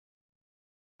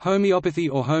Homeopathy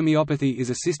or homeopathy is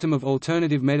a system of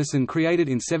alternative medicine created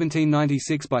in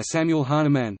 1796 by Samuel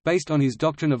Hahnemann, based on his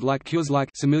doctrine of like cures like,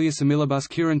 similia similibus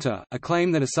curantur, a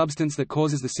claim that a substance that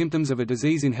causes the symptoms of a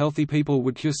disease in healthy people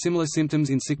would cure similar symptoms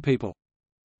in sick people.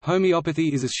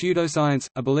 Homeopathy is a pseudoscience,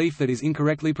 a belief that is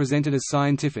incorrectly presented as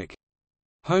scientific.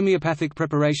 Homeopathic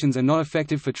preparations are not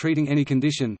effective for treating any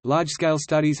condition. Large-scale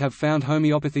studies have found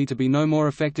homeopathy to be no more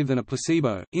effective than a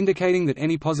placebo, indicating that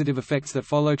any positive effects that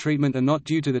follow treatment are not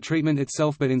due to the treatment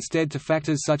itself but instead to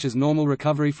factors such as normal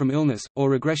recovery from illness,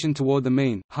 or regression toward the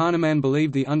mean. Hahnemann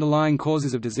believed the underlying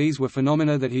causes of disease were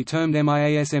phenomena that he termed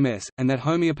miasms, and that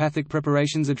homeopathic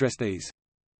preparations address these.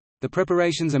 The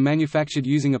preparations are manufactured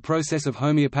using a process of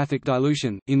homeopathic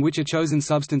dilution, in which a chosen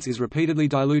substance is repeatedly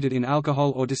diluted in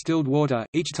alcohol or distilled water,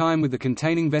 each time with the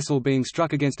containing vessel being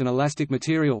struck against an elastic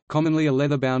material, commonly a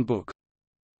leather-bound book.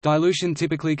 Dilution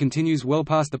typically continues well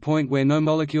past the point where no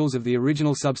molecules of the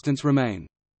original substance remain.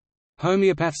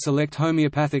 Homeopaths select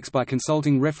homeopathics by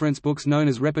consulting reference books known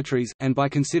as repertories, and by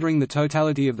considering the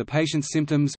totality of the patient's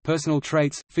symptoms, personal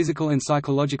traits, physical and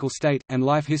psychological state, and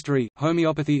life history.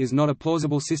 Homeopathy is not a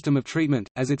plausible system of treatment,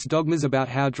 as its dogmas about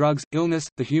how drugs, illness,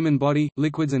 the human body,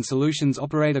 liquids and solutions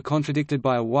operate are contradicted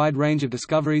by a wide range of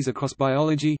discoveries across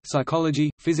biology,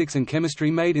 psychology, physics and chemistry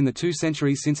made in the 2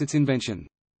 centuries since its invention.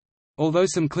 Although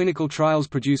some clinical trials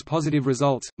produce positive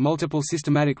results, multiple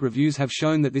systematic reviews have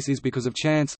shown that this is because of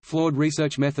chance, flawed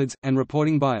research methods, and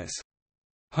reporting bias.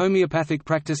 Homeopathic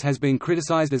practice has been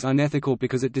criticized as unethical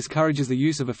because it discourages the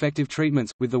use of effective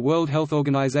treatments, with the World Health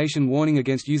Organization warning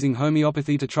against using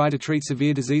homeopathy to try to treat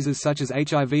severe diseases such as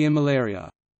HIV and malaria.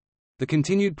 The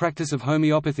continued practice of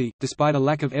homeopathy, despite a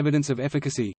lack of evidence of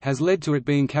efficacy, has led to it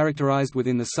being characterized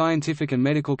within the scientific and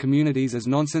medical communities as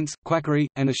nonsense, quackery,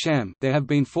 and a sham. There have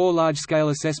been 4 large-scale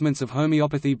assessments of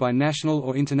homeopathy by national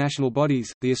or international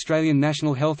bodies: the Australian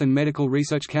National Health and Medical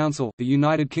Research Council, the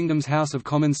United Kingdom's House of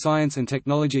Commons Science and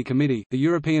Technology Committee, the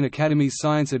European Academy's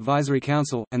Science Advisory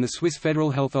Council, and the Swiss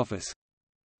Federal Health Office.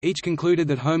 Each concluded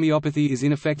that homeopathy is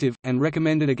ineffective, and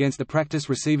recommended against the practice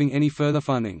receiving any further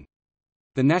funding.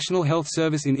 The National Health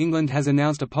Service in England has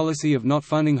announced a policy of not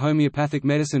funding homeopathic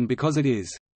medicine because it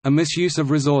is a misuse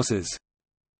of resources.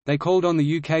 They called on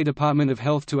the UK Department of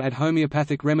Health to add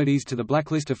homeopathic remedies to the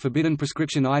blacklist of forbidden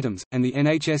prescription items, and the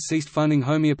NHS ceased funding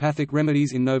homeopathic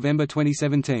remedies in November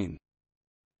 2017.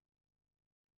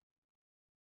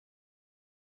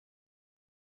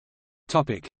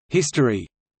 History.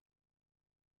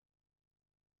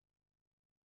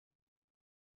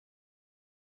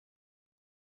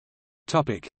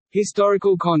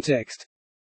 Historical context.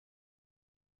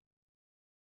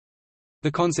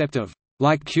 The concept of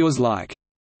like cures like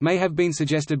may have been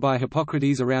suggested by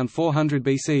Hippocrates around 400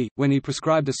 BC, when he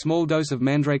prescribed a small dose of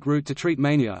mandrake root to treat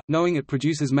mania, knowing it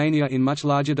produces mania in much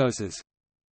larger doses.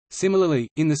 Similarly,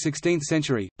 in the 16th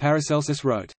century, Paracelsus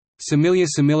wrote, "Similia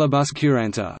similibus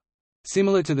curantur,"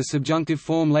 similar to the subjunctive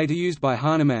form later used by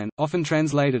Hahnemann, often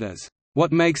translated as,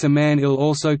 "What makes a man ill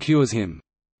also cures him."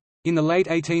 In the late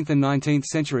 18th and 19th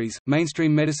centuries,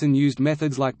 mainstream medicine used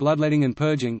methods like bloodletting and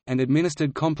purging, and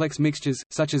administered complex mixtures,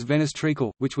 such as Venice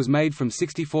treacle, which was made from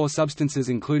 64 substances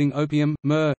including opium,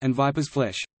 myrrh, and viper's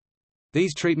flesh.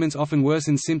 These treatments often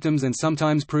worsened symptoms and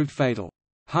sometimes proved fatal.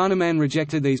 Hahnemann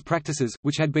rejected these practices,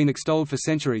 which had been extolled for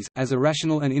centuries, as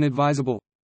irrational and inadvisable.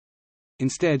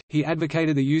 Instead, he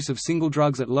advocated the use of single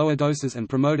drugs at lower doses and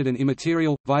promoted an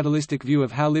immaterial, vitalistic view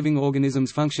of how living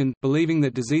organisms function, believing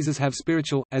that diseases have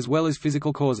spiritual, as well as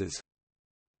physical causes.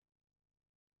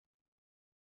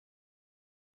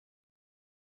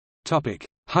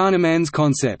 Hahnemann's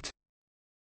concept.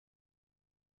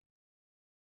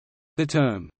 The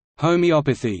term,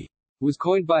 homeopathy, was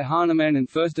coined by Hahnemann and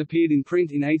first appeared in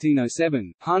print in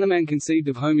 1807. Hahnemann conceived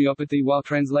of homeopathy while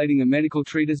translating a medical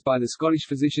treatise by the Scottish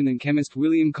physician and chemist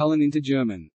William Cullen into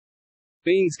German.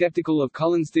 Being skeptical of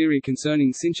Cullen's theory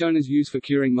concerning cinchona's use for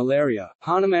curing malaria,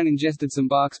 Hahnemann ingested some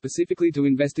bark specifically to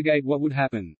investigate what would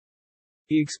happen.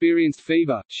 He experienced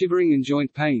fever, shivering and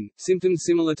joint pain, symptoms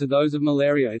similar to those of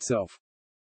malaria itself.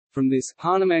 From this,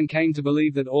 Hahnemann came to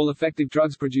believe that all effective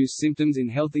drugs produce symptoms in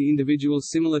healthy individuals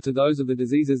similar to those of the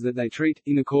diseases that they treat,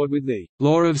 in accord with the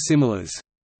law of similars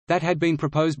that had been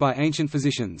proposed by ancient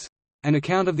physicians. An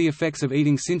account of the effects of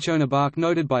eating cinchona bark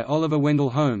noted by Oliver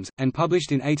Wendell Holmes, and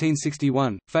published in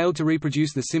 1861, failed to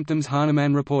reproduce the symptoms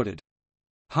Hahnemann reported.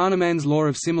 Hahnemann's law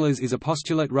of similars is a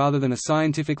postulate rather than a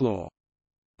scientific law.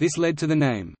 This led to the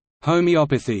name,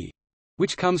 homeopathy,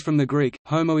 which comes from the Greek,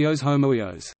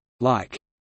 homoios, like,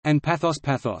 and pathos,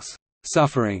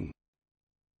 suffering.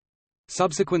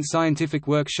 Subsequent scientific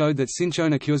work showed that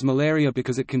cinchona cures malaria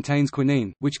because it contains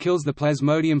quinine, which kills the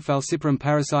Plasmodium falciparum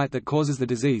parasite that causes the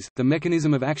disease. The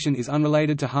mechanism of action is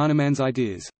unrelated to Hahnemann's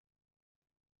ideas.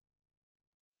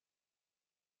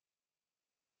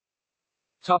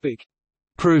 Topic: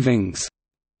 Provings.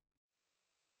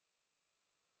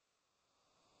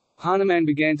 Hahnemann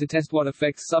began to test what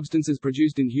effects substances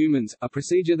produced in humans, a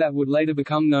procedure that would later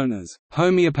become known as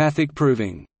homeopathic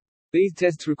proving. These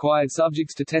tests required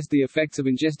subjects to test the effects of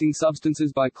ingesting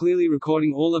substances by clearly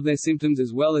recording all of their symptoms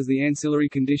as well as the ancillary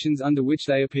conditions under which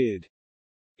they appeared.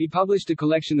 He published a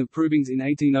collection of provings in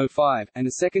 1805, and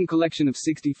a second collection of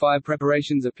 65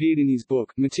 preparations appeared in his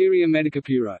book, Materia Medica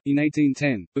Pura, in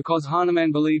 1810. Because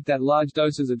Hahnemann believed that large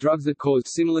doses of drugs that caused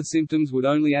similar symptoms would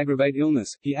only aggravate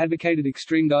illness, he advocated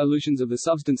extreme dilutions of the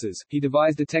substances. He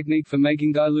devised a technique for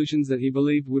making dilutions that he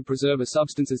believed would preserve a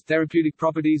substance's therapeutic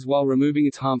properties while removing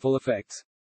its harmful effects.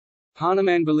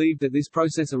 Hahnemann believed that this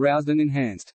process aroused and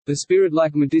enhanced the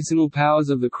spirit-like medicinal powers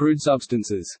of the crude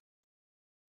substances.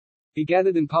 He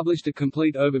gathered and published a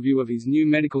complete overview of his new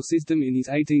medical system in his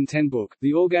 1810 book,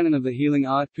 The Organon of the Healing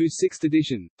Art, whose sixth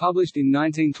edition, published in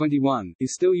 1921,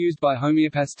 is still used by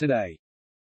homeopaths today.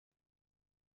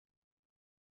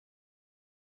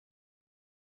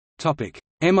 Topic: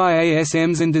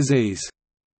 Miasms and disease.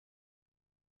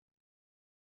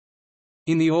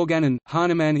 In The Organon,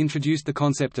 Hahnemann introduced the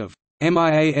concept of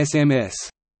miasms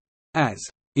as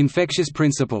infectious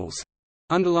principles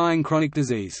underlying chronic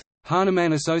disease.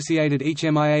 Hahnemann associated each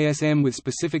miasm with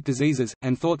specific diseases,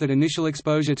 and thought that initial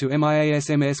exposure to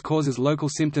miasms causes local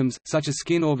symptoms, such as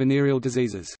skin or venereal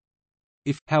diseases.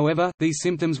 If, however, these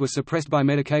symptoms were suppressed by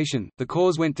medication, the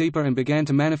cause went deeper and began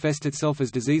to manifest itself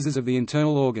as diseases of the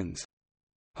internal organs.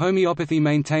 Homeopathy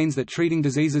maintains that treating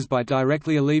diseases by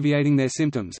directly alleviating their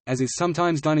symptoms, as is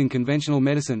sometimes done in conventional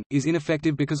medicine, is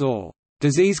ineffective because all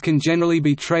disease can generally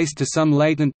be traced to some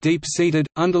latent, deep-seated,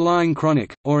 underlying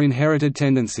chronic, or inherited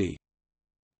tendency.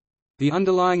 The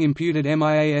underlying imputed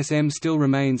miasm still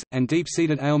remains, and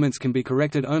deep-seated ailments can be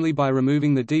corrected only by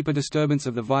removing the deeper disturbance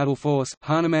of the vital force.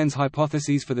 Hahnemann's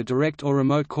hypotheses for the direct or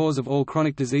remote cause of all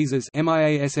chronic diseases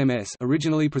 (miasms)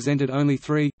 originally presented only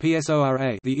three: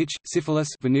 psora, the itch; syphilis,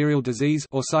 venereal disease;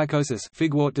 or psychosis,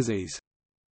 figwort disease.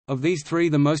 Of these three,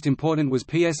 the most important was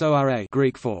psora,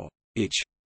 Greek for itch,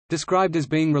 described as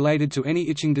being related to any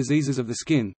itching diseases of the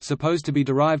skin, supposed to be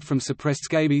derived from suppressed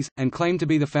scabies, and claimed to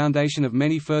be the foundation of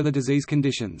many further disease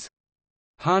conditions.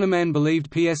 Hahnemann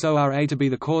believed psora to be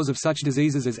the cause of such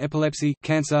diseases as epilepsy,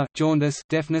 cancer, jaundice,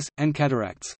 deafness, and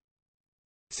cataracts.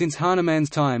 Since Hahnemann's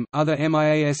time, other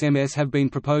miasms have been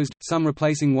proposed, some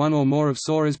replacing one or more of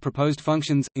Sora's proposed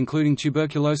functions, including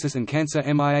tuberculosis and cancer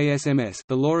miasms.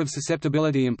 The law of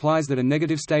susceptibility implies that a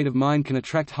negative state of mind can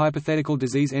attract hypothetical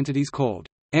disease entities called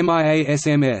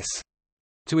miasms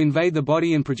to invade the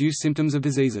body and produce symptoms of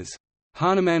diseases.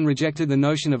 Hahnemann rejected the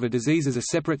notion of a disease as a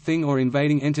separate thing or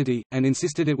invading entity, and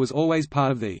insisted it was always part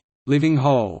of the living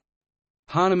whole.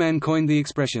 Hahnemann coined the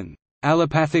expression,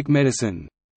 allopathic medicine,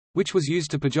 which was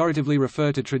used to pejoratively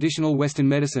refer to traditional Western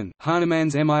medicine.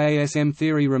 Hahnemann's miasm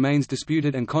theory remains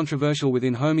disputed and controversial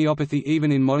within homeopathy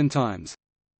even in modern times.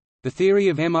 The theory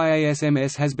of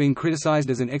miasms has been criticized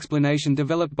as an explanation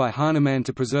developed by Hahnemann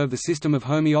to preserve the system of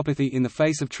homeopathy in the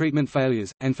face of treatment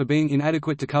failures, and for being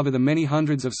inadequate to cover the many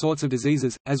hundreds of sorts of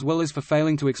diseases, as well as for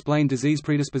failing to explain disease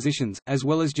predispositions, as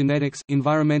well as genetics,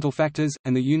 environmental factors,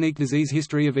 and the unique disease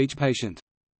history of each patient.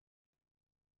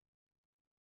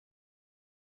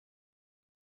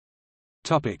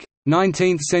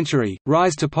 19th century,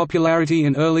 rise to popularity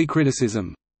and early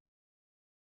criticism.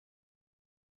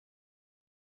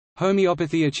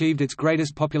 Homeopathy achieved its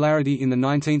greatest popularity in the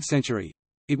 19th century.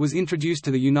 It was introduced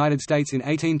to the United States in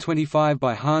 1825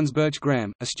 by Hans Birch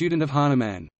Graham, a student of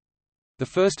Hahnemann. The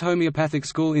first homeopathic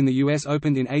school in the U.S.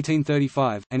 opened in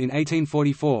 1835, and in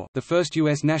 1844, the first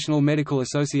U.S. National Medical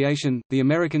Association, the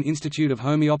American Institute of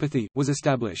Homeopathy, was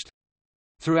established.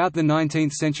 Throughout the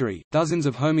 19th century, dozens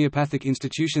of homeopathic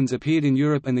institutions appeared in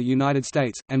Europe and the United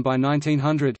States, and by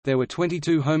 1900, there were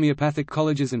 22 homeopathic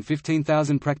colleges and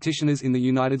 15,000 practitioners in the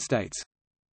United States.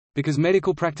 Because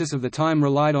medical practice of the time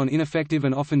relied on ineffective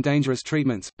and often dangerous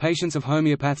treatments, patients of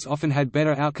homeopaths often had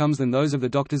better outcomes than those of the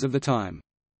doctors of the time.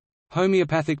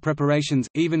 Homeopathic preparations,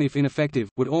 even if ineffective,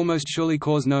 would almost surely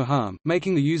cause no harm,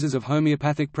 making the users of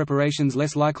homeopathic preparations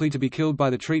less likely to be killed by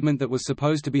the treatment that was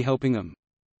supposed to be helping them.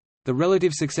 The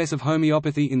relative success of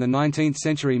homeopathy in the 19th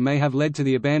century may have led to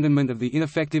the abandonment of the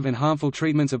ineffective and harmful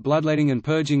treatments of bloodletting and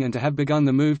purging and to have begun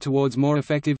the move towards more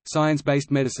effective,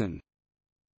 science-based medicine.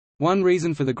 One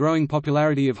reason for the growing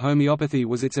popularity of homeopathy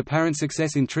was its apparent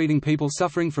success in treating people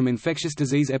suffering from infectious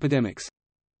disease epidemics.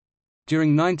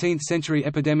 During 19th-century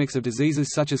epidemics of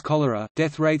diseases such as cholera,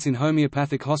 death rates in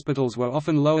homeopathic hospitals were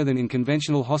often lower than in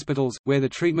conventional hospitals, where the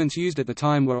treatments used at the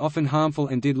time were often harmful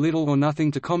and did little or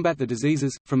nothing to combat the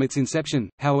diseases. From its inception,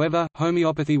 however,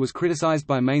 homeopathy was criticized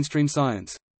by mainstream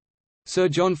science. Sir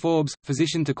John Forbes,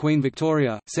 physician to Queen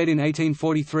Victoria, said in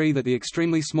 1843 that the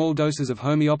extremely small doses of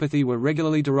homeopathy were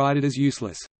regularly derided as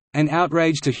useless, "an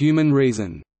outrage to human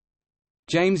reason."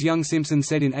 James Young Simpson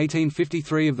said in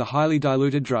 1853 of the highly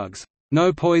diluted drugs,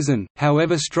 "No poison,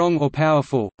 however strong or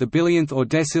powerful, the billionth or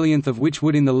decillionth of which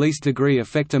would in the least degree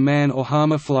affect a man or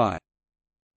harm a fly."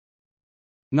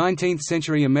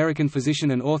 19th-century American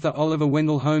physician and author Oliver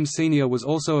Wendell Holmes Sr. was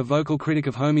also a vocal critic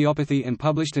of homeopathy and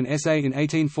published an essay in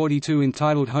 1842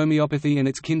 entitled Homeopathy and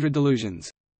its Kindred Delusions.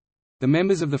 The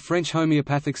members of the French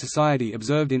Homeopathic Society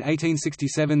observed in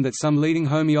 1867 that some leading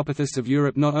homeopathists of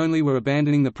Europe not only were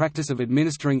abandoning the practice of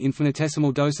administering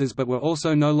infinitesimal doses but were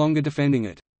also no longer defending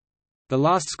it. The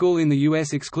last school in the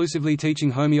U.S. exclusively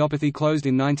teaching homeopathy closed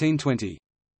in 1920.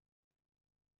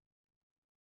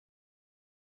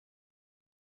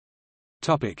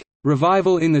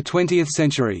 Revival in the 20th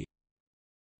century.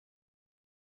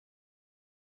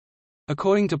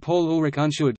 According to Paul Ulrich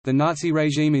Unschuld, the Nazi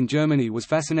regime in Germany was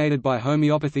fascinated by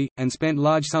homeopathy, and spent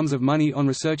large sums of money on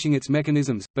researching its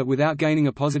mechanisms, but without gaining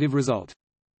a positive result.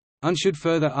 Unschuld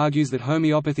further argues that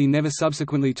homeopathy never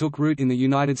subsequently took root in the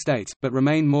United States, but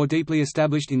remained more deeply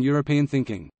established in European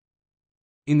thinking.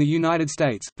 In the United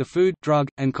States, the Food, Drug,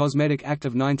 and Cosmetic Act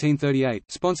of 1938,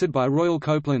 sponsored by Royal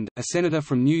Copeland, a senator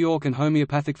from New York and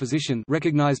homeopathic physician,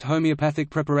 recognized homeopathic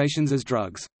preparations as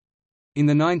drugs. In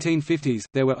the 1950s,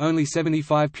 there were only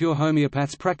 75 pure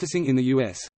homeopaths practicing in the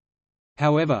U.S.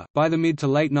 However, by the mid to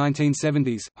late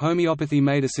 1970s, homeopathy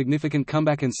made a significant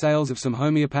comeback and sales of some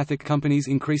homeopathic companies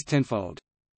increased tenfold.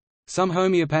 Some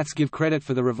homeopaths give credit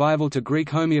for the revival to Greek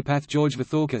homeopath George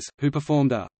Vathoukas, who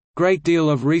performed a great deal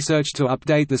of research to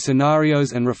update the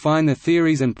scenarios and refine the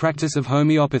theories and practice of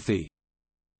homeopathy,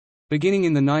 beginning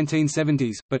in the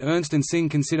 1970s, but Ernst and Singh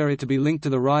consider it to be linked to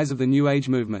the rise of the New Age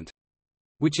movement.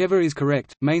 Whichever is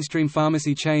correct, mainstream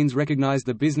pharmacy chains recognize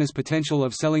the business potential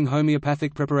of selling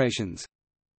homeopathic preparations.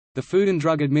 The Food and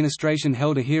Drug Administration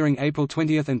held a hearing April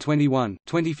 20 and 21,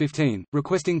 2015,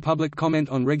 requesting public comment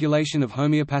on regulation of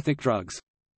homeopathic drugs.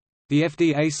 The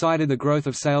FDA cited the growth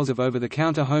of sales of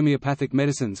over-the-counter homeopathic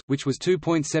medicines, which was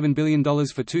 $2.7 billion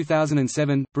for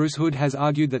 2007. Bruce Hood has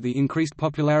argued that the increased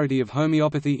popularity of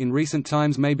homeopathy in recent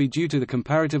times may be due to the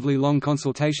comparatively long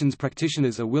consultations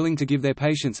practitioners are willing to give their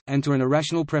patients, and to an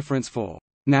irrational preference for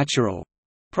natural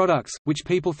products, which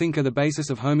people think are the basis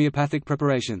of homeopathic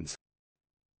preparations.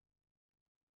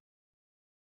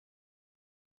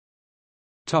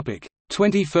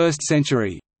 21st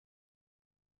century.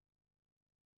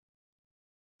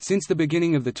 Since the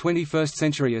beginning of the 21st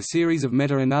century, a series of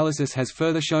meta-analyses has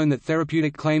further shown that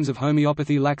therapeutic claims of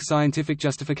homeopathy lack scientific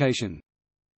justification.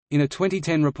 In a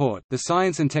 2010 report, the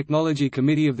Science and Technology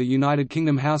Committee of the United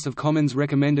Kingdom House of Commons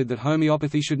recommended that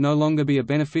homeopathy should no longer be a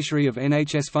beneficiary of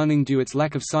NHS funding due its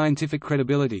lack of scientific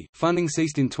credibility. Funding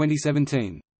ceased in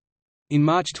 2017. In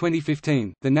March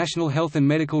 2015, the National Health and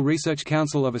Medical Research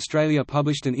Council of Australia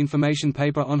published an information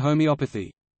paper on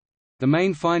homeopathy. The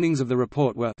main findings of the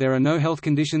report were, there are no health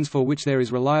conditions for which there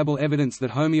is reliable evidence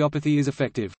that homeopathy is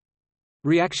effective.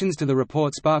 Reactions to the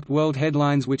report sparked world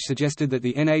headlines which suggested that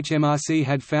the NHMRC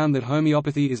had found that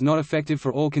homeopathy is not effective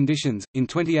for all conditions. In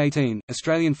 2018,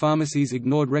 Australian pharmacies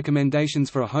ignored recommendations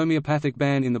for a homeopathic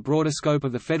ban in the broader scope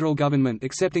of the federal government,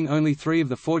 accepting only 3 of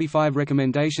the 45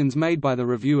 recommendations made by the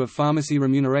Review of Pharmacy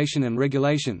Remuneration and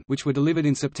Regulation, which were delivered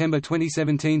in September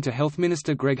 2017 to Health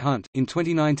Minister Greg Hunt. In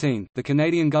 2019, the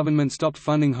Canadian government stopped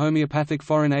funding homeopathic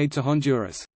foreign aid to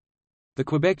Honduras. The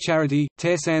Quebec charity,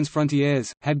 Terre Sans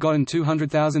Frontières, had gotten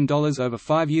 $200,000 over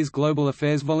 5 years Global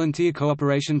Affairs Volunteer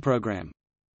Cooperation Program.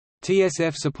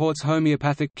 TSF supports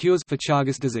homeopathic cures for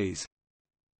Chagas disease.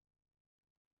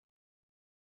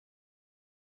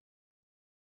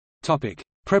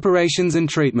 Preparations and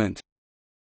treatment.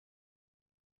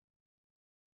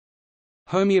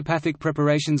 Homeopathic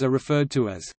preparations are referred to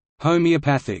as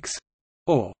homeopathics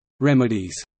or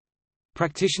remedies.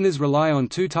 Practitioners rely on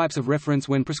 2 types of reference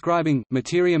when prescribing,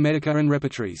 materia medica and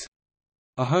repertories.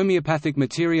 A homeopathic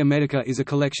materia medica is a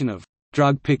collection of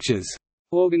drug pictures,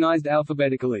 organized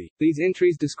alphabetically. These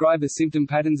entries describe the symptom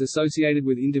patterns associated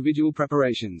with individual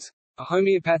preparations. A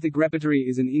homeopathic repertory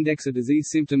is an index of disease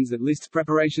symptoms that lists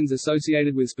preparations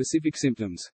associated with specific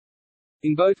symptoms.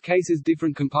 In both cases,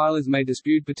 different compilers may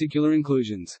dispute particular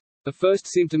inclusions. The first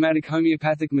symptomatic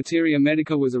homeopathic materia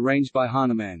medica was arranged by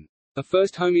Hahnemann. The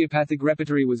first homeopathic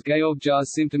repertory was Georg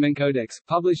Jar's Symptomenkodex,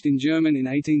 published in German in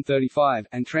 1835,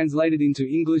 and translated into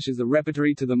English as the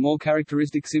Repertory to the More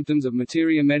Characteristic Symptoms of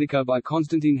Materia Medica by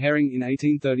Constantine Hering in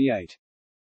 1838.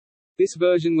 This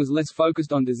version was less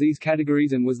focused on disease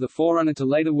categories and was the forerunner to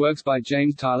later works by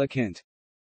James Tyler Kent.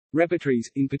 Repertories,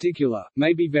 in particular,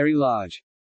 may be very large.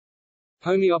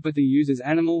 Homeopathy uses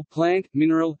animal, plant,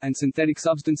 mineral, and synthetic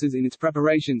substances in its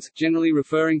preparations, generally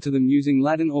referring to them using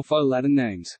Latin or faux Latin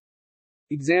names.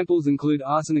 Examples include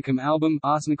arsenicum album,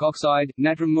 arsenic oxide,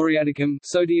 natrum muriaticum,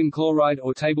 sodium chloride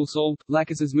or table salt,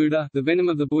 lachesis muta, the venom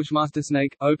of the bushmaster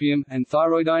snake, opium, and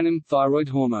thyroidinum, thyroid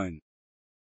hormone.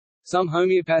 Some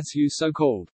homeopaths use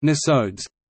so-called nosodes,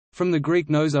 from the Greek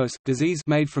nosos, disease,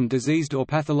 made from diseased or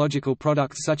pathological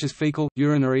products such as fecal,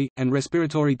 urinary, and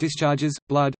respiratory discharges,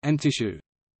 blood, and tissue.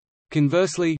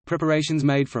 Conversely, preparations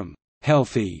made from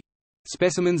healthy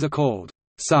specimens are called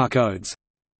sarcodes.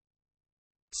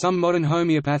 Some modern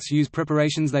homeopaths use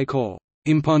preparations they call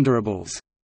imponderables,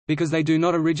 because they do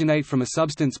not originate from a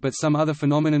substance but some other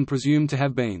phenomenon presumed to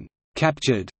have been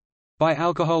captured by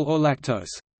alcohol or lactose.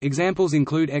 Examples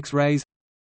include X-rays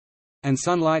and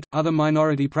sunlight. Other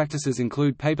minority practices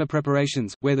include paper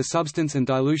preparations, where the substance and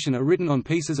dilution are written on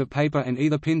pieces of paper and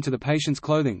either pinned to the patient's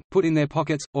clothing, put in their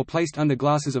pockets, or placed under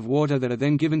glasses of water that are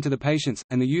then given to the patients,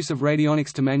 and the use of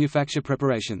radionics to manufacture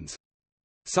preparations.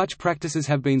 Such practices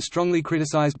have been strongly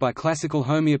criticized by classical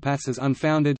homeopaths as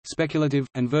unfounded, speculative,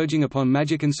 and verging upon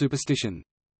magic and superstition.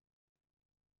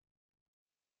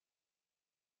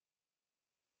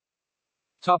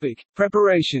 Topic: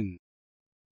 Preparation.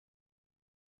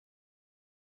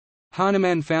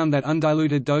 Hahnemann found that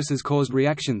undiluted doses caused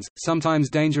reactions,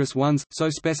 sometimes dangerous ones, so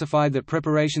specified that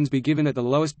preparations be given at the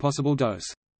lowest possible dose.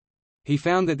 He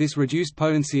found that this reduced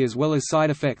potency as well as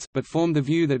side effects, but formed the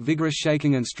view that vigorous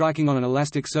shaking and striking on an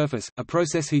elastic surface, a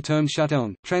process he termed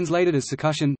schütteln, translated as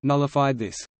succussion, nullified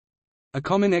this. A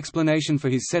common explanation for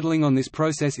his settling on this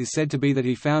process is said to be that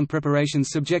he found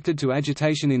preparations subjected to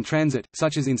agitation in transit,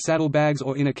 such as in saddle bags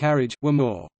or in a carriage, were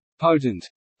more potent.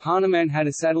 Hahnemann had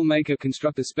a saddle maker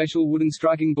construct a special wooden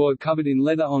striking board covered in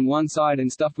leather on one side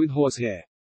and stuffed with horsehair.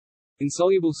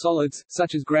 Insoluble solids,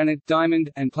 such as granite,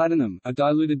 diamond, and platinum, are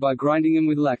diluted by grinding them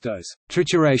with lactose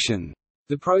trituration.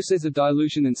 The process of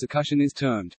dilution and succussion is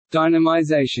termed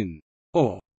dynamization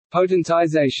or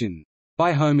potentization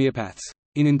by homeopaths.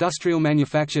 In industrial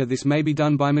manufacture this may be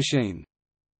done by machine.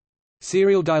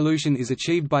 Serial dilution is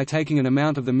achieved by taking an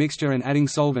amount of the mixture and adding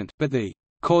solvent, but the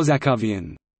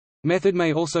Korsakovian method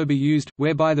may also be used,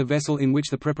 whereby the vessel in which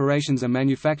the preparations are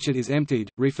manufactured is emptied,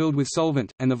 refilled with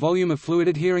solvent, and the volume of fluid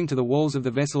adhering to the walls of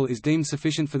the vessel is deemed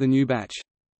sufficient for the new batch.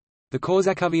 The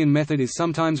Korsakovian method is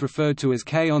sometimes referred to as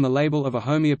K on the label of a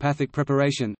homeopathic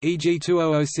preparation, e.g.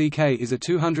 200CK is a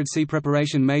 200C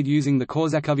preparation made using the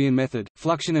Korsakovian method.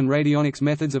 Fluxion and radionics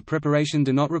methods of preparation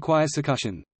do not require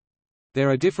succussion. There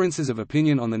are differences of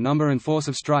opinion on the number and force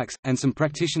of strikes, and some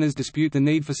practitioners dispute the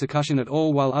need for succussion at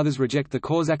all while others reject the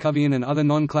Korsakovian and other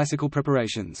non-classical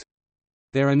preparations.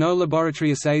 There are no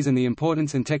laboratory assays and the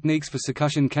importance and techniques for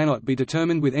succussion cannot be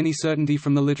determined with any certainty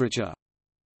from the literature.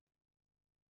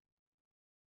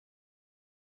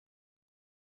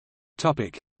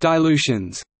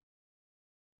 Dilutions.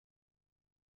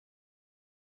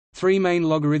 Three main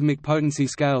logarithmic potency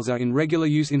scales are in regular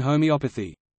use in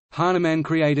homeopathy. Hahnemann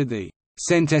created the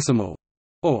centesimal,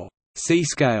 or C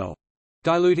scale,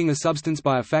 diluting a substance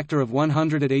by a factor of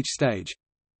 100 at each stage.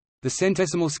 The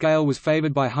centesimal scale was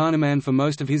favored by Hahnemann for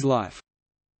most of his life.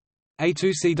 A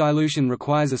 2C dilution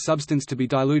requires a substance to be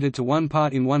diluted to 1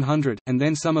 part in 100, and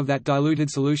then some of that diluted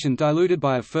solution diluted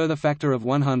by a further factor of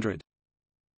 100.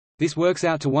 This works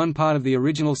out to 1 part of the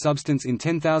original substance in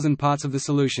 10,000 parts of the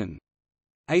solution.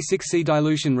 A 6C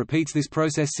dilution repeats this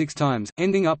process 6 times,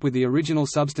 ending up with the original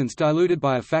substance diluted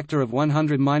by a factor of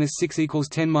 100-6 equals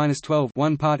 10-12,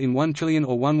 1 part in 1 trillion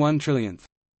or 1 trillionth.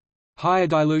 Higher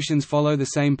dilutions follow the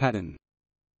same pattern.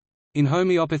 In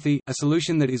homeopathy, a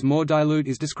solution that is more dilute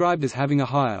is described as having a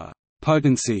higher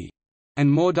potency,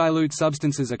 and more dilute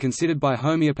substances are considered by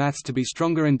homeopaths to be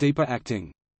stronger and deeper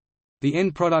acting. The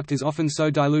end product is often so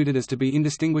diluted as to be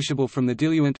indistinguishable from the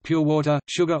diluent, pure water,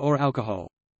 sugar or alcohol.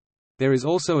 There is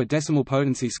also a decimal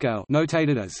potency scale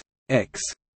notated as X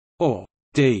or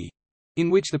D, in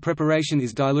which the preparation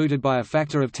is diluted by a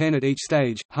factor of 10 at each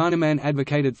stage. Hahnemann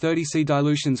advocated 30C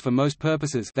dilutions for most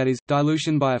purposes, that is,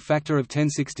 dilution by a factor of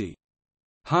 1060.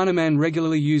 Hahnemann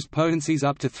regularly used potencies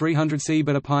up to 300C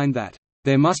but opined that,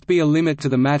 "There must be a limit to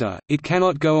the matter, it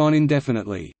cannot go on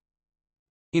indefinitely."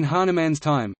 In Hahnemann's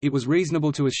time, it was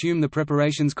reasonable to assume the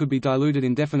preparations could be diluted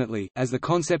indefinitely, as the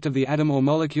concept of the atom or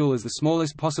molecule as the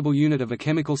smallest possible unit of a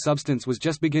chemical substance was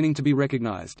just beginning to be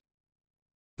recognized.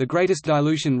 The greatest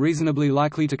dilution reasonably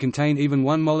likely to contain even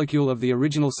one molecule of the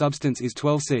original substance is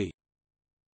 12C.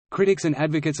 Critics and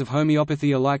advocates of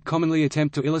homeopathy alike commonly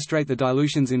attempt to illustrate the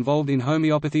dilutions involved in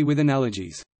homeopathy with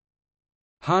analogies.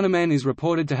 Hahnemann is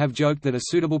reported to have joked that a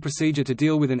suitable procedure to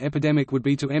deal with an epidemic would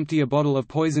be to empty a bottle of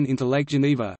poison into Lake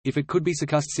Geneva, if it could be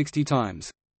succussed 60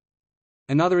 times.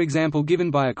 Another example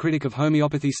given by a critic of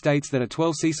homeopathy states that a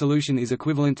 12C solution is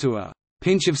equivalent to a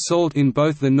pinch of salt in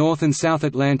both the North and South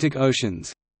Atlantic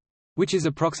Oceans, which is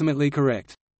approximately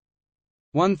correct.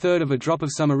 1/3 of a drop of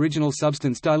some original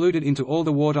substance diluted into all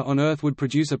the water on Earth would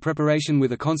produce a preparation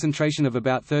with a concentration of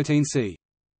about 13C.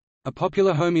 A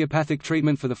popular homeopathic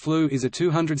treatment for the flu is a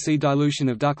 200C dilution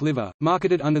of duck liver,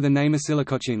 marketed under the name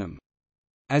Silicoccinum.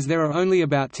 As there are only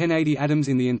about 1080 atoms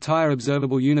in the entire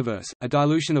observable universe, a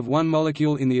dilution of one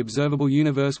molecule in the observable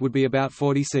universe would be about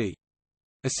 40C.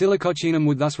 Silicoccinum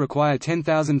would thus require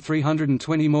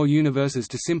 10,320 more universes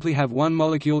to simply have one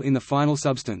molecule in the final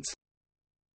substance.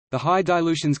 The high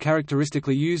dilutions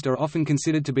characteristically used are often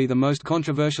considered to be the most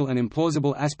controversial and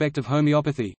implausible aspect of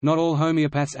homeopathy. Not all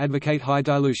homeopaths advocate high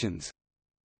dilutions.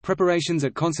 Preparations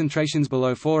at concentrations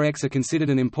below 4x are considered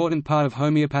an important part of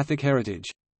homeopathic heritage.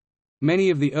 Many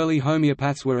of the early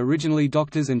homeopaths were originally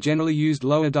doctors and generally used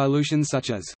lower dilutions such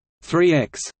as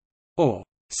 3x or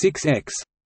 6x,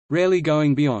 rarely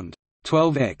going beyond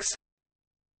 12x.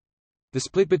 The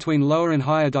split between lower and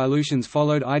higher dilutions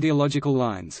followed ideological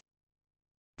lines.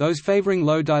 Those favoring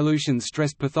low dilutions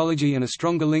stressed pathology and a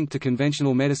stronger link to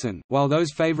conventional medicine, while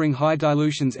those favoring high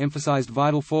dilutions emphasized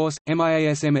vital force,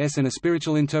 miasms and a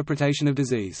spiritual interpretation of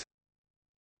disease.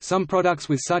 Some products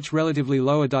with such relatively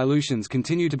lower dilutions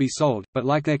continue to be sold, but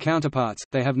like their counterparts,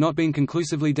 they have not been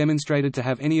conclusively demonstrated to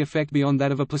have any effect beyond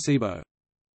that of a placebo.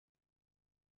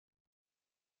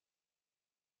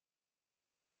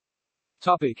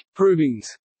 Provings.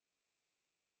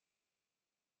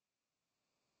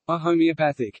 A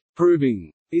homeopathic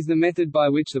proving is the method by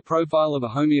which the profile of a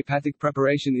homeopathic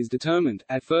preparation is determined.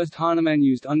 At first Hahnemann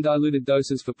used undiluted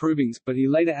doses for provings, but he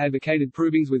later advocated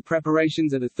provings with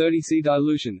preparations at a 30C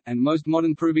dilution, and most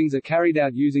modern provings are carried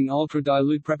out using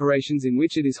ultra-dilute preparations in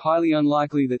which it is highly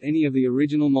unlikely that any of the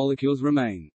original molecules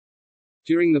remain.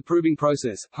 During the proving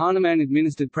process, Hahnemann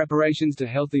administered preparations to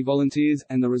healthy volunteers,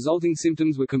 and the resulting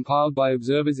symptoms were compiled by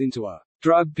observers into a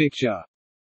drug picture.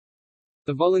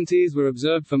 The volunteers were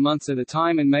observed for months at a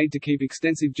time and made to keep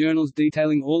extensive journals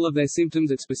detailing all of their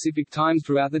symptoms at specific times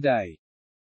throughout the day.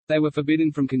 They were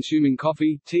forbidden from consuming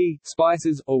coffee, tea,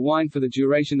 spices, or wine for the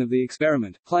duration of the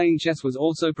experiment. Playing chess was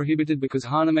also prohibited because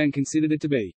Hahnemann considered it to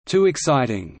be too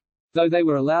exciting. Though they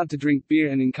were allowed to drink beer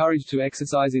and encouraged to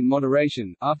exercise in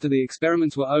moderation, after the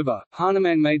experiments were over,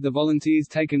 Hahnemann made the volunteers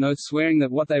take an oath swearing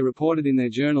that what they reported in their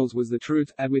journals was the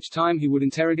truth, at which time he would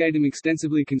interrogate them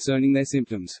extensively concerning their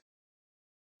symptoms.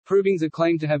 Provings are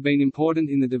claimed to have been important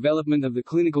in the development of the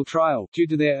clinical trial, due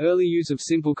to their early use of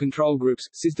simple control groups,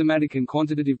 systematic and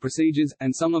quantitative procedures,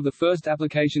 and some of the first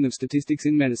application of statistics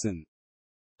in medicine.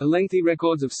 The lengthy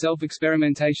records of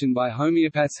self-experimentation by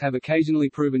homeopaths have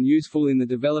occasionally proven useful in the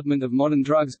development of modern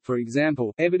drugs. For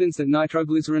example, evidence that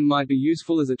nitroglycerin might be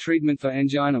useful as a treatment for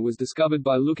angina was discovered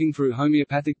by looking through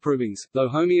homeopathic provings, though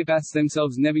homeopaths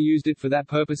themselves never used it for that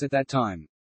purpose at that time.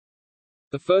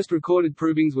 The first recorded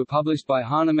provings were published by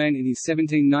Hahnemann in his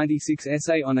 1796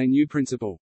 essay on a new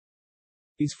principle.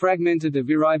 His Fragmenta de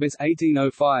Viribus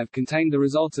 1805 contained the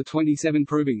results of 27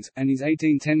 provings, and his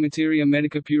 1810 Materia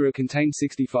Medica Pura contained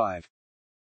 65.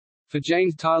 For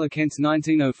James Tyler Kent's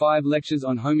 1905 Lectures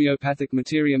on Homeopathic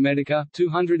Materia Medica,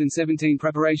 217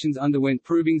 preparations underwent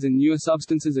provings and newer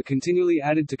substances are continually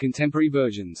added to contemporary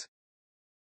versions.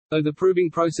 Though the proving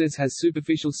process has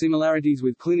superficial similarities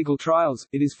with clinical trials,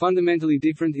 it is fundamentally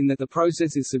different in that the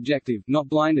process is subjective, not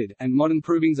blinded, and modern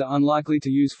provings are unlikely to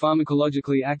use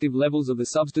pharmacologically active levels of the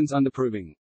substance under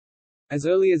proving. As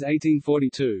early as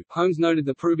 1842, Holmes noted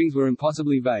the provings were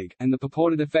impossibly vague, and the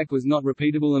purported effect was not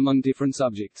repeatable among different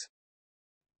subjects.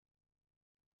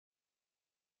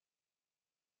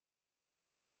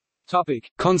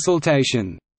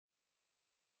 Consultation.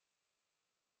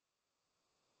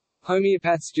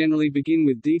 Homeopaths generally begin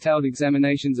with detailed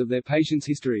examinations of their patients'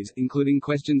 histories, including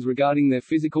questions regarding their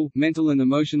physical, mental and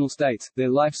emotional states,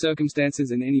 their life circumstances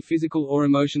and any physical or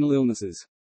emotional illnesses.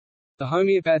 The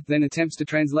homeopath then attempts to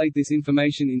translate this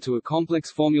information into a complex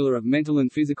formula of mental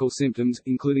and physical symptoms,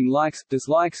 including likes,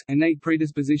 dislikes, innate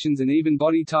predispositions and even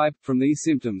body type. From these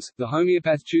symptoms, the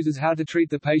homeopath chooses how to treat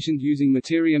the patient using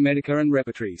materia medica and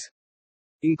repertories.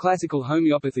 In classical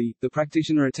homeopathy, the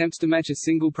practitioner attempts to match a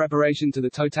single preparation to the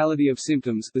totality of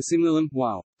symptoms, the simulum,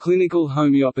 while clinical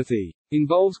homeopathy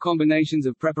involves combinations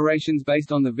of preparations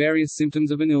based on the various symptoms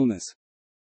of an illness.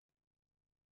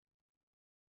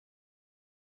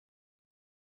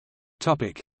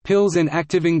 Topic: Pills and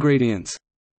active ingredients.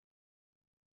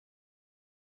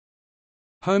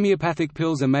 Homeopathic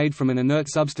pills are made from an inert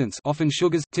substance, often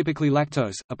sugars, typically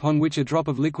lactose, upon which a drop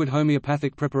of liquid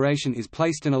homeopathic preparation is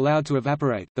placed and allowed to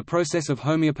evaporate. The process of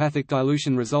homeopathic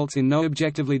dilution results in no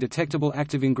objectively detectable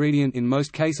active ingredient in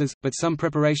most cases, but some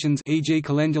preparations, e.g.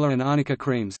 calendula and arnica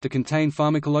creams, do contain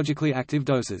pharmacologically active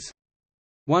doses.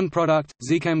 One product,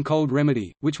 Zicam Cold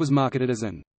Remedy, which was marketed as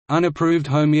an unapproved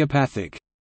homeopathic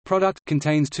product,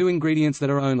 contains two ingredients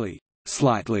that are only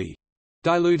slightly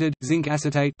diluted: zinc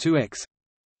acetate 2x.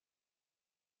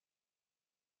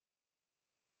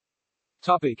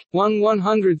 Topic: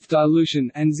 1/100th dilution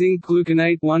and zinc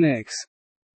gluconate 1x.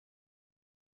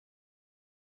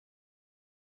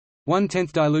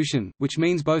 1/10th dilution, which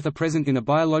means both are present in a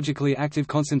biologically active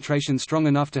concentration strong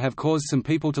enough to have caused some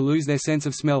people to lose their sense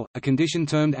of smell, a condition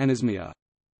termed anosmia.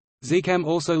 Zicam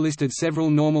also listed several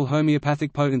normal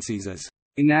homeopathic potencies as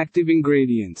inactive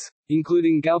ingredients,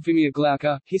 including Galphimia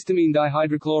glauca, histamine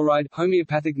dihydrochloride,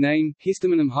 homeopathic name,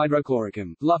 Histaminum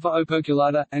hydrochloricum, Luffa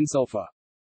operculata, and sulfur.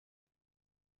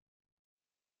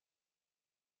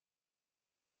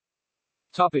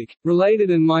 Topic: Related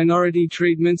and minority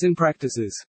treatments and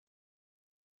practices.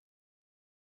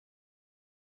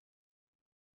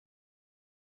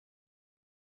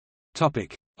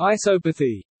 Topic: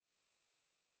 Isopathy.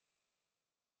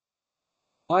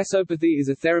 Isopathy is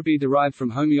a therapy derived from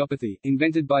homeopathy,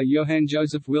 invented by Johann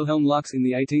Joseph Wilhelm Lux in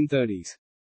the 1830s.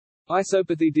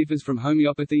 Isopathy differs from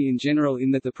homeopathy in general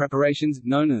in that the preparations,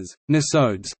 known as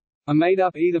nosodes, are made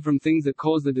up either from things that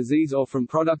cause the disease or from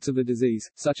products of the disease,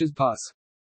 such as pus.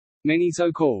 Many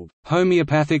so-called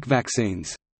homeopathic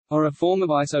vaccines are a form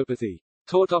of isopathy.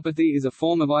 Tautopathy is a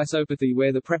form of isopathy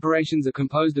where the preparations are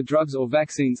composed of drugs or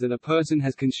vaccines that a person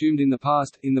has consumed in the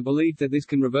past, in the belief that this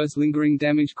can reverse lingering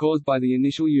damage caused by the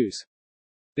initial use.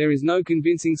 There is no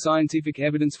convincing scientific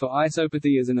evidence for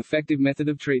isopathy as an effective method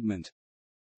of treatment.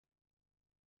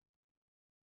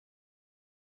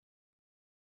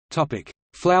 Topic: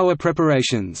 Flower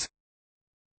preparations.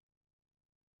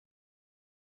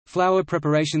 Flower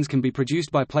preparations can be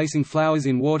produced by placing flowers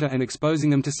in water and exposing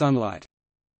them to sunlight.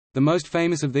 The most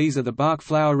famous of these are the Bach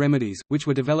flower remedies, which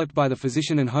were developed by the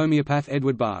physician and homeopath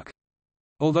Edward Bach.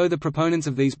 Although the proponents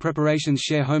of these preparations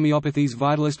share homeopathy's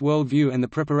vitalist worldview and the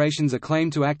preparations are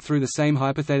claimed to act through the same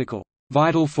hypothetical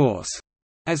vital force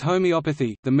as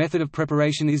homeopathy, the method of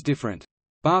preparation is different.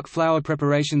 Bach flower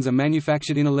preparations are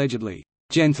manufactured in allegedly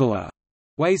gentler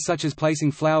ways, such as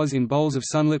placing flowers in bowls of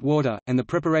sunlit water, and the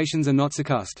preparations are not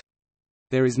succussed.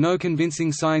 There is no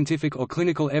convincing scientific or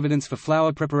clinical evidence for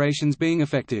flower preparations being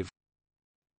effective.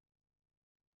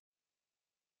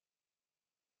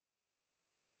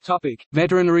 Topic: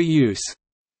 Veterinary use.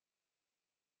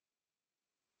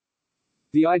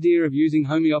 The idea of using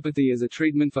homeopathy as a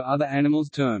treatment for other animals,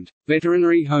 termed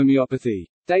veterinary homeopathy,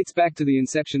 dates back to the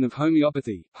inception of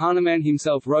homeopathy. Hahnemann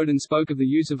himself wrote and spoke of the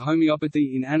use of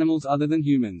homeopathy in animals other than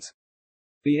humans.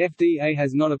 The FDA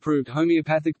has not approved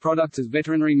homeopathic products as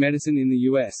veterinary medicine in the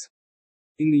U.S.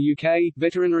 In the UK,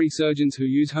 veterinary surgeons who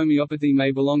use homeopathy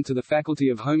may belong to the Faculty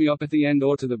of Homeopathy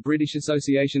and/or to the British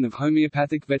Association of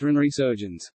Homeopathic Veterinary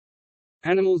Surgeons.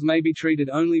 Animals may be treated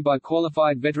only by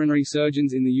qualified veterinary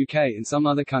surgeons in the UK and some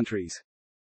other countries.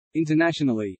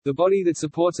 Internationally, the body that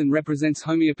supports and represents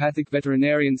homeopathic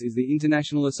veterinarians is the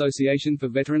International Association for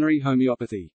Veterinary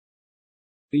Homeopathy.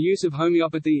 The use of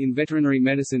homeopathy in veterinary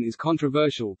medicine is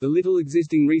controversial. The little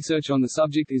existing research on the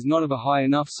subject is not of a high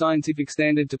enough scientific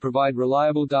standard to provide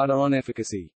reliable data on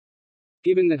efficacy.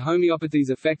 Given that homeopathy's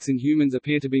effects in humans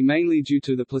appear to be mainly due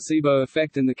to the placebo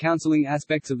effect and the counseling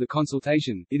aspects of the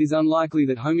consultation, it is unlikely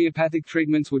that homeopathic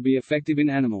treatments would be effective in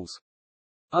animals.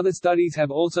 Other studies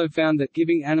have also found that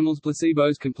giving animals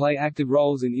placebos can play active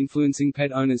roles in influencing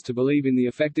pet owners to believe in the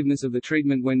effectiveness of the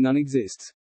treatment when none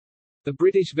exists. The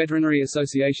British Veterinary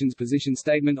Association's position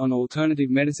statement on alternative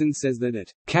medicine says that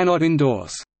it cannot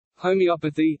endorse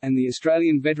homeopathy, and the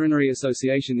Australian Veterinary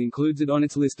Association includes it on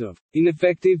its list of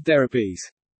ineffective therapies.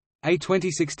 A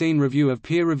 2016 review of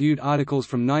peer-reviewed articles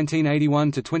from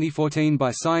 1981 to 2014 by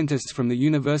scientists from the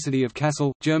University of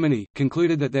Kassel, Germany,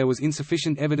 concluded that there was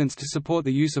insufficient evidence to support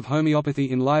the use of homeopathy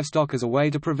in livestock as a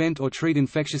way to prevent or treat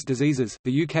infectious diseases.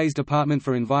 The UK's Department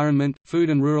for Environment,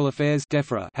 Food and Rural Affairs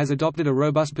 (DEFRA) has adopted a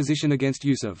robust position against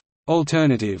use of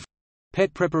alternative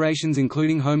pet preparations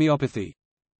including homeopathy.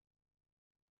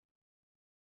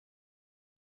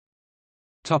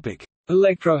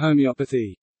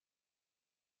 Electrohomeopathy.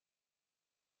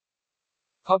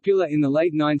 Popular in the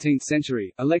late 19th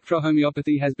century,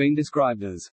 electrohomeopathy has been described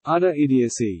as utter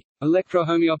idiocy.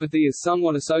 Electrohomeopathy is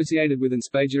somewhat associated with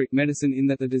spagyric medicine in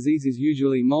that the disease is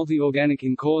usually multi-organic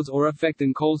in cause or effect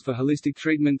and calls for holistic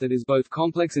treatment that is both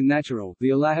complex and natural.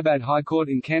 The Allahabad High Court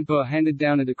in Kanpur handed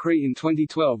down a decree in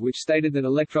 2012 which stated that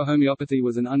electrohomeopathy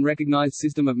was an unrecognized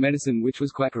system of medicine which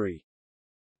was quackery.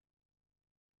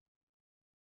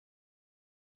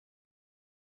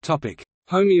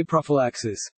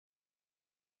 Homeoprophylaxis.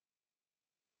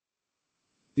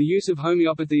 The use of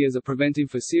homeopathy as a preventive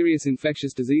for serious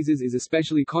infectious diseases is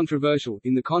especially controversial,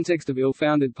 in the context of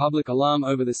ill-founded public alarm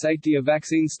over the safety of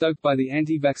vaccines stoked by the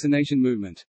anti-vaccination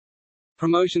movement.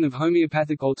 Promotion of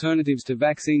homeopathic alternatives to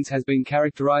vaccines has been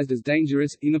characterized as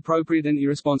dangerous, inappropriate and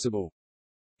irresponsible.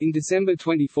 In December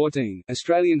 2014,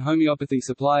 Australian homeopathy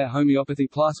supplier Homeopathy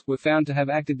Plus were found to have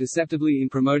acted deceptively in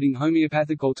promoting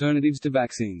homeopathic alternatives to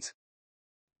vaccines.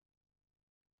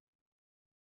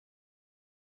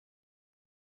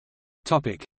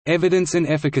 Evidence and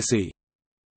efficacy.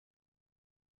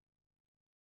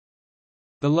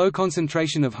 The low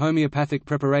concentration of homeopathic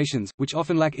preparations, which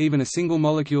often lack even a single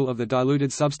molecule of the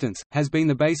diluted substance, has been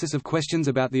the basis of questions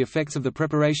about the effects of the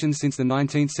preparations since the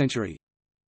 19th century.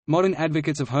 Modern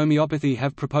advocates of homeopathy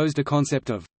have proposed a concept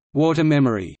of water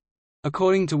memory,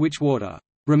 according to which water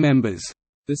remembers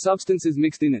the substances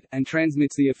mixed in it, and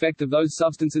transmits the effect of those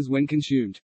substances when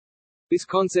consumed. This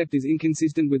concept is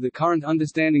inconsistent with the current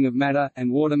understanding of matter,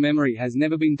 and water memory has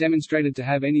never been demonstrated to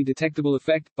have any detectable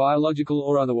effect, biological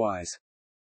or otherwise.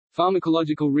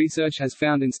 Pharmacological research has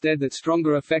found instead that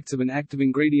stronger effects of an active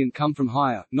ingredient come from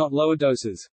higher, not lower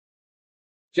doses.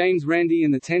 James Randi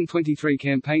and the 1023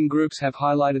 campaign groups have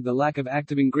highlighted the lack of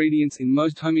active ingredients in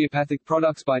most homeopathic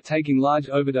products by taking large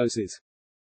overdoses.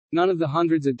 None of the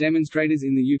hundreds of demonstrators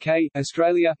in the UK,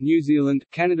 Australia, New Zealand,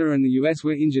 Canada and the US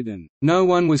were injured and no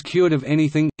one was cured of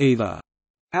anything, either.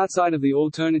 Outside of the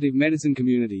alternative medicine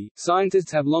community,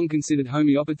 scientists have long considered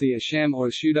homeopathy a sham or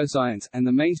a pseudoscience, and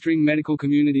the mainstream medical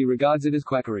community regards it as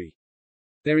quackery.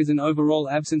 There is an overall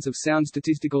absence of sound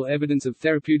statistical evidence of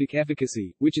therapeutic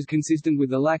efficacy, which is consistent with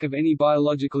the lack of any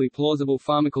biologically plausible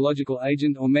pharmacological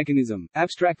agent or mechanism.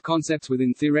 Abstract concepts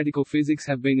within theoretical physics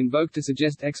have been invoked to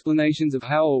suggest explanations of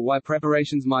how or why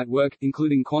preparations might work,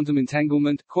 including quantum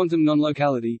entanglement, quantum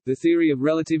non-locality, the theory of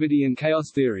relativity and chaos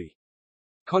theory.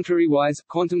 Contrariwise,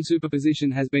 quantum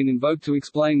superposition has been invoked to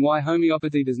explain why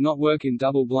homeopathy does not work in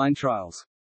double-blind trials.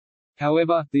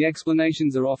 However, the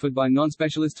explanations are offered by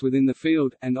non-specialists within the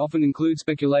field, and often include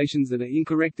speculations that are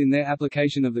incorrect in their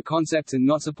application of the concepts and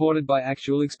not supported by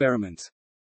actual experiments.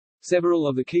 Several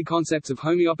of the key concepts of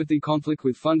homeopathy conflict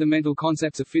with fundamental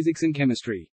concepts of physics and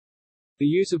chemistry. The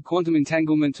use of quantum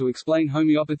entanglement to explain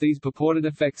homeopathy's purported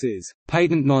effects is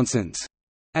patent nonsense,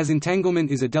 as entanglement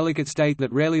is a delicate state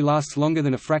that rarely lasts longer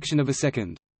than a fraction of a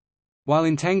second. While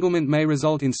entanglement may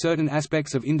result in certain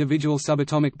aspects of individual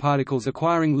subatomic particles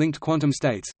acquiring linked quantum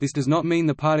states, this does not mean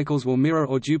the particles will mirror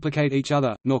or duplicate each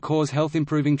other, nor cause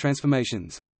health-improving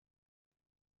transformations.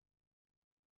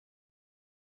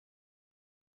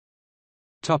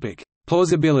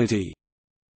 Plausibility.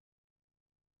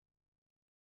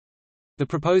 The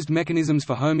proposed mechanisms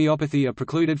for homeopathy are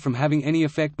precluded from having any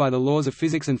effect by the laws of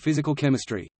physics and physical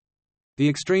chemistry. The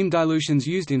extreme dilutions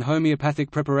used in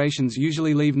homeopathic preparations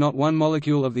usually leave not one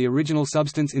molecule of the original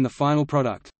substance in the final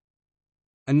product.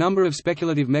 A number of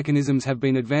speculative mechanisms have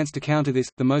been advanced to counter this,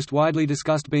 the most widely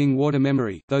discussed being water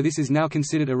memory, though this is now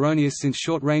considered erroneous since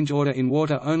short-range order in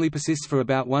water only persists for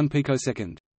about 1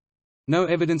 picosecond. No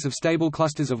evidence of stable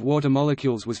clusters of water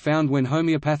molecules was found when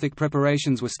homeopathic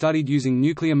preparations were studied using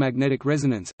nuclear magnetic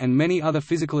resonance, and many other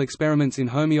physical experiments in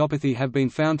homeopathy have been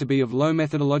found to be of low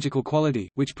methodological quality,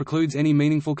 which precludes any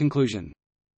meaningful conclusion.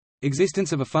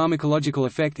 Existence of a pharmacological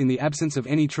effect in the absence of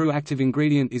any true active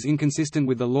ingredient is inconsistent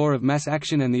with the law of mass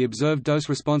action and the observed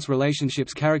dose-response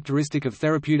relationships characteristic of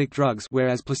therapeutic drugs,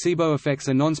 whereas placebo effects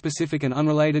are non-specific and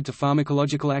unrelated to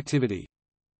pharmacological activity.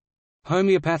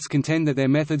 Homeopaths contend that their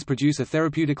methods produce a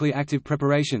therapeutically active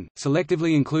preparation,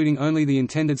 selectively including only the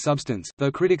intended substance,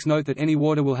 though critics note that any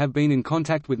water will have been in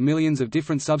contact with millions of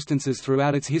different substances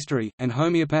throughout its history, and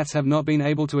homeopaths have not been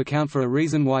able to account for a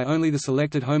reason why only the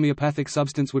selected homeopathic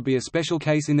substance would be a special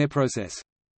case in their process.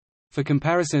 For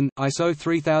comparison, ISO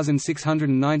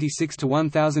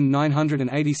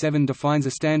 3696-1987 defines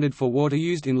a standard for water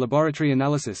used in laboratory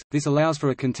analysis. This allows for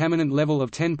a contaminant level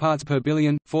of 10 parts per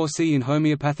billion, 4C in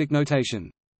homeopathic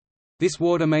notation. This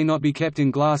water may not be kept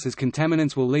in glass as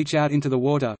contaminants will leach out into the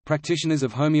water. Practitioners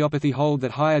of homeopathy hold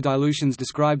that higher dilutions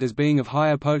described as being of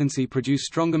higher potency produce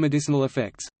stronger medicinal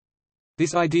effects.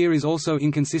 This idea is also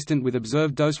inconsistent with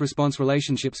observed dose-response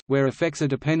relationships, where effects are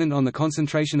dependent on the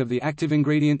concentration of the active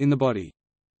ingredient in the body.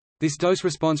 This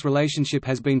dose-response relationship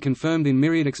has been confirmed in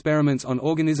myriad experiments on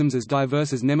organisms as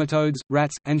diverse as nematodes,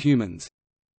 rats, and humans.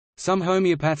 Some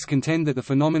homeopaths contend that the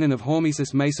phenomenon of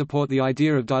hormesis may support the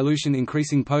idea of dilution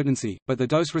increasing potency, but the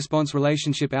dose-response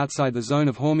relationship outside the zone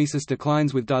of hormesis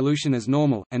declines with dilution as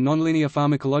normal, and nonlinear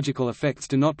pharmacological effects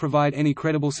do not provide any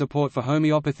credible support for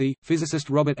homeopathy. Physicist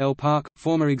Robert L. Park,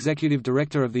 former executive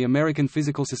director of the American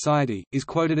Physical Society, is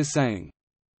quoted as saying,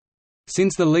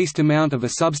 "Since the least amount of a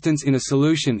substance in a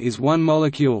solution is 1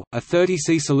 molecule, a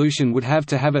 30C solution would have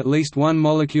to have at least 1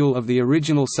 molecule of the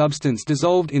original substance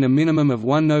dissolved in a minimum of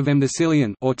 1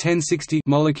 novemdecillion or 1060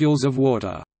 molecules of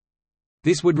water.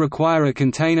 This would require a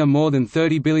container more than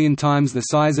 30 billion times the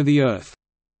size of the Earth."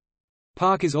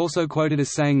 Park is also quoted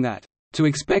as saying that, "To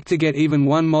expect to get even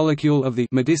 1 molecule of the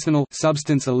medicinal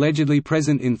substance allegedly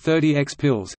present in 30x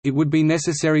pills, it would be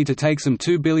necessary to take some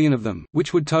 2 billion of them,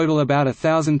 which would total about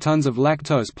 1,000 tons of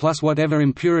lactose plus whatever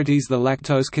impurities the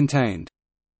lactose contained."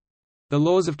 The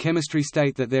laws of chemistry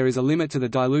state that there is a limit to the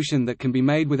dilution that can be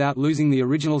made without losing the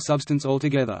original substance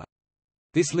altogether.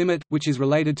 This limit, which is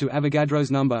related to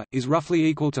Avogadro's number, is roughly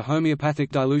equal to homeopathic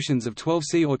dilutions of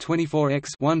 12C or 24X,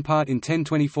 1 part in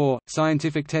 1024.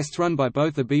 Scientific tests run by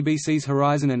both the BBC's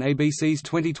Horizon and ABC's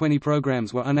 2020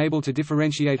 programs were unable to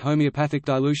differentiate homeopathic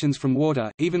dilutions from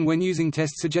water, even when using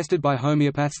tests suggested by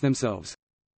homeopaths themselves.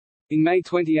 In May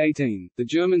 2018, the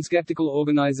German skeptical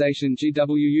organization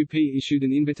GWUP issued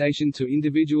an invitation to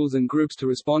individuals and groups to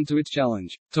respond to its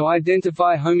challenge, to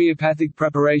identify homeopathic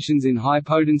preparations in high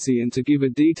potency and to give a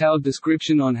detailed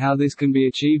description on how this can be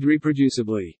achieved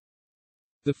reproducibly.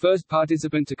 The first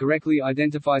participant to correctly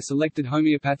identify selected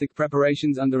homeopathic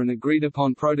preparations under an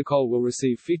agreed-upon protocol will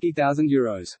receive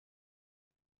 €50,000.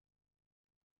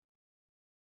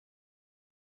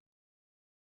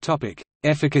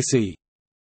 Efficacy.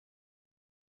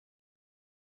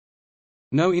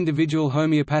 No individual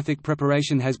homeopathic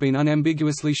preparation has been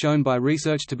unambiguously shown by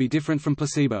research to be different from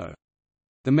placebo.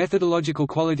 The methodological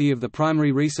quality of the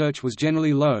primary research was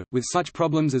generally low, with such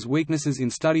problems as weaknesses in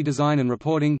study design and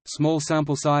reporting, small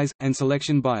sample size, and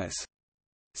selection bias.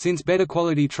 Since better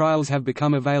quality trials have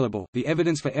become available, the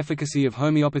evidence for efficacy of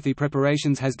homeopathy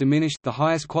preparations has diminished. The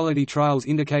highest quality trials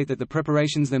indicate that the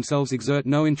preparations themselves exert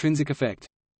no intrinsic effect.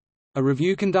 A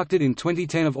review conducted in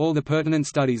 2010 of all the pertinent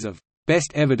studies of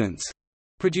best evidence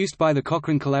produced by the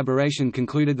Cochrane collaboration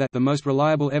concluded that the most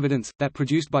reliable evidence, that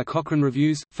produced by Cochrane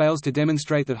reviews, fails to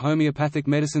demonstrate that homeopathic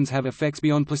medicines have effects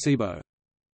beyond placebo.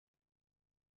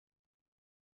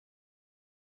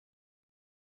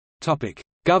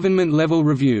 Government-level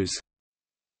reviews.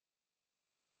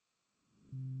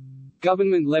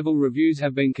 Government-level reviews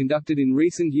have been conducted in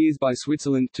recent years by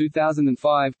Switzerland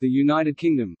 2005, the United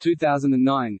Kingdom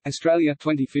 2009, Australia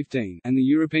 2015, and the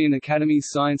European Academy's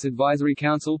Science Advisory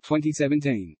Council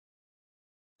 2017.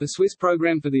 The Swiss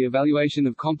Program for the Evaluation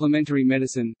of Complementary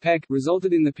Medicine (PEC)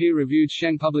 resulted in the peer-reviewed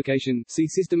Sheng publication, See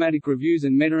Systematic Reviews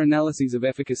and Meta-analyses of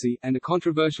Efficacy, and a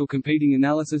controversial competing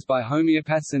analysis by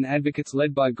homeopaths and advocates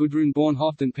led by Gudrun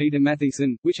Bornhoft and Peter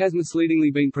Matthiessen, which has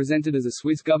misleadingly been presented as a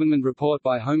Swiss government report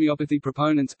by homeopathy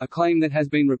proponents, a claim that has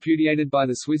been repudiated by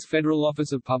the Swiss Federal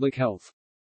Office of Public Health.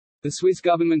 The Swiss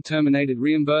government terminated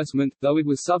reimbursement, though it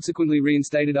was subsequently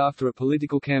reinstated after a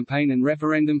political campaign and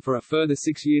referendum for a further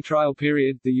 6-year trial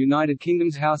period. The United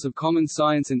Kingdom's House of Commons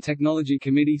Science and Technology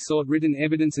Committee sought written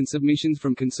evidence and submissions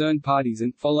from concerned parties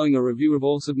and, following a review of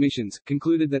all submissions,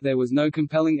 concluded that there was no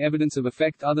compelling evidence of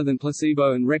effect other than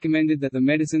placebo and recommended that the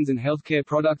Medicines and Healthcare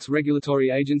Products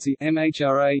Regulatory Agency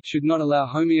 (MHRA) should not allow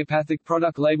homeopathic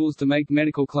product labels to make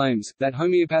medical claims, that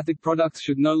homeopathic products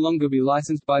should no longer be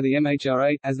licensed by the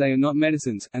MHRA, as they are not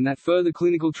medicines, and that further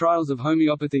clinical trials of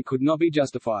homeopathy could not be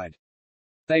justified.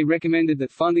 They recommended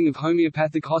that funding of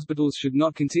homeopathic hospitals should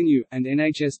not continue, and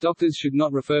NHS doctors should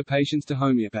not refer patients to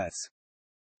homeopaths.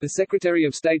 The Secretary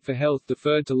of State for Health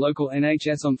deferred to local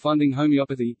NHS on funding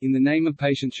homeopathy, in the name of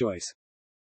patient choice.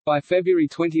 By February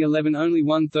 2011 only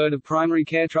one-third of primary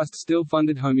care trusts still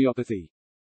funded homeopathy.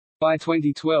 By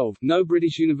 2012, no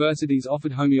British universities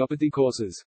offered homeopathy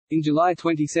courses. In July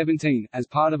 2017, as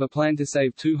part of a plan to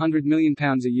save £200 million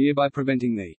a year by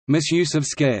preventing the misuse of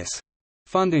scarce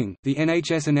funding, the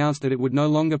NHS announced that it would no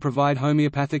longer provide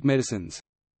homeopathic medicines.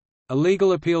 A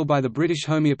legal appeal by the British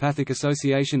Homeopathic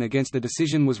Association against the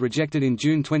decision was rejected in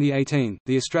June 2018.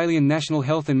 The Australian National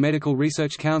Health and Medical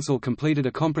Research Council completed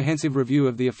a comprehensive review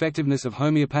of the effectiveness of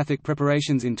homeopathic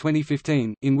preparations in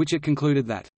 2015, in which it concluded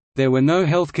that there were no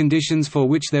health conditions for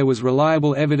which there was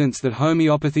reliable evidence that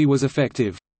homeopathy was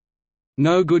effective.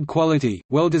 No good quality,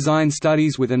 well-designed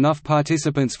studies with enough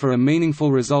participants for a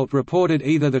meaningful result reported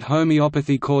either that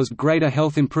homeopathy caused greater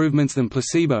health improvements than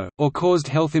placebo, or caused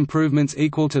health improvements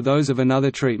equal to those of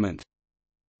another treatment.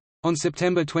 On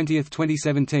September 20,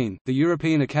 2017, the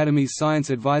European Academy's Science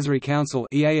Advisory Council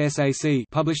 (EASAC)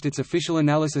 published its official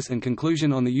analysis and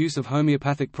conclusion on the use of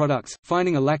homeopathic products,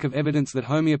 finding a lack of evidence that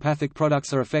homeopathic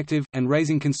products are effective, and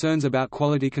raising concerns about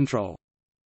quality control.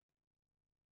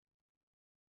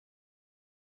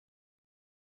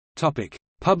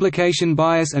 Publication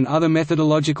bias and other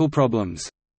methodological problems.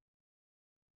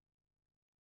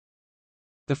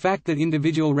 The fact that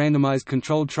individual randomized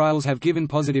controlled trials have given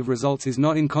positive results is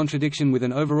not in contradiction with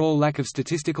an overall lack of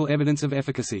statistical evidence of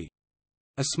efficacy.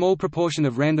 A small proportion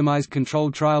of randomized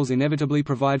controlled trials inevitably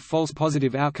provide false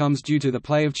positive outcomes due to the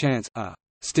play of chance. A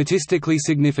statistically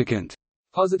significant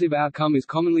positive outcome is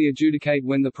commonly adjudicated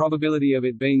when the probability of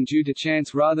it being due to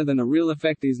chance rather than a real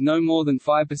effect is no more than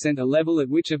 5%, a level at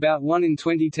which about 1 in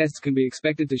 20 tests can be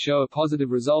expected to show a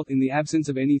positive result in the absence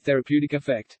of any therapeutic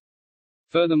effect.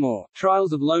 Furthermore,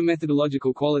 trials of low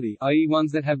methodological quality, i.e.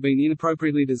 ones that have been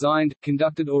inappropriately designed,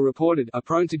 conducted or reported, are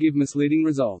prone to give misleading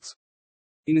results.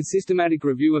 In a systematic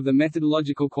review of the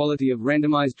methodological quality of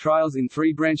randomized trials in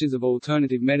 3 branches of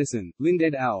alternative medicine, Lind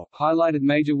et al. Highlighted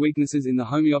major weaknesses in the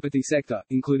homeopathy sector,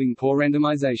 including poor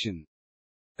randomization.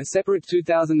 A separate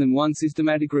 2001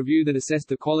 systematic review that assessed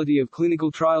the quality of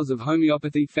clinical trials of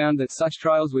homeopathy found that such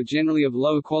trials were generally of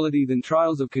lower quality than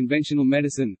trials of conventional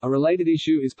medicine. A related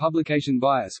issue is publication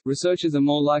bias. Researchers are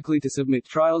more likely to submit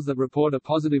trials that report a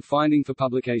positive finding for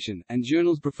publication, and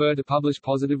journals prefer to publish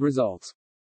positive results.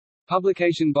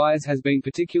 Publication bias has been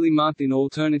particularly marked in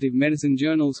alternative medicine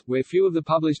journals, where few of the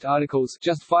published articles,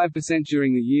 just 5%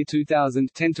 during the year 2000,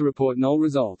 tend to report null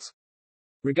results.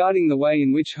 Regarding the way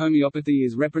in which homeopathy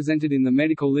is represented in the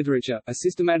medical literature, a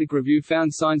systematic review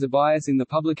found signs of bias in the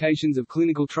publications of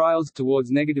clinical trials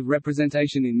towards negative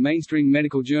representation in mainstream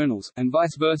medical journals, and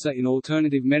vice versa in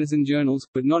alternative medicine journals,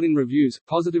 but not in reviews.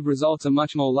 Positive results are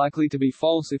much more likely to be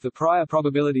false if the prior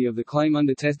probability of the claim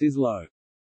under test is low.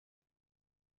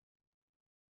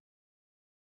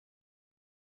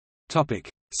 Topic: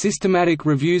 Systematic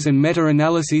reviews and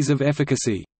meta-analyses of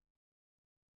efficacy.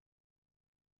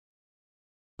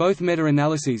 Both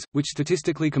meta-analyses, which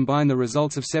statistically combine the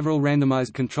results of several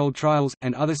randomized controlled trials,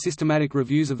 and other systematic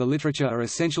reviews of the literature are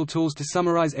essential tools to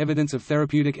summarize evidence of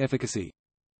therapeutic efficacy.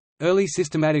 Early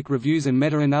systematic reviews and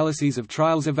meta-analyses of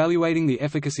trials evaluating the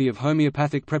efficacy of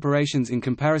homeopathic preparations in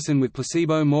comparison with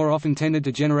placebo more often tended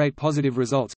to generate positive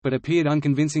results, but appeared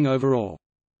unconvincing overall.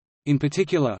 In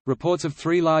particular, reports of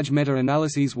 3 large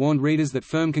meta-analyses warned readers that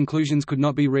firm conclusions could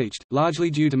not be reached,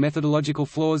 largely due to methodological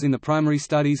flaws in the primary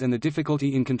studies and the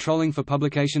difficulty in controlling for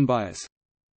publication bias.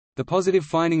 The positive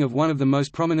finding of one of the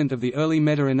most prominent of the early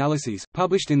meta-analyses,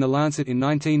 published in The Lancet in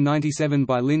 1997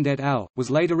 by Lind et al.,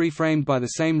 was later reframed by the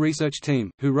same research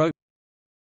team, who wrote,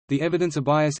 "The evidence of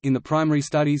bias in the primary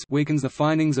studies weakens the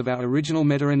findings of our original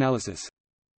meta-analysis.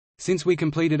 Since we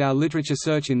completed our literature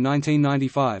search in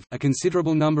 1995, a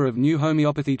considerable number of new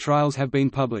homeopathy trials have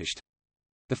been published.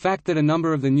 The fact that a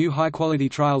number of the new high-quality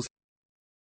trials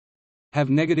have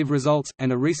negative results,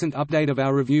 and a recent update of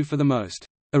our review for the most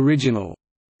original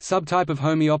subtype of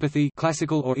homeopathy,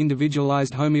 classical or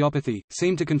individualized homeopathy,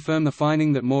 seem to confirm the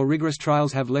finding that more rigorous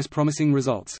trials have less promising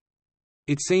results.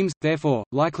 It seems, therefore,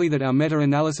 likely that our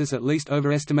meta-analysis at least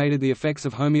overestimated the effects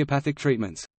of homeopathic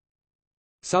treatments."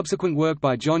 Subsequent work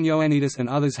by John Ioannidis and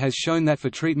others has shown that for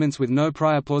treatments with no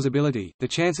prior plausibility, the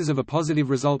chances of a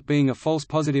positive result being a false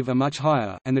positive are much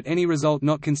higher, and that any result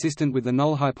not consistent with the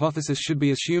null hypothesis should be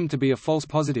assumed to be a false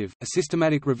positive. A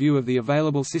systematic review of the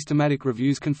available systematic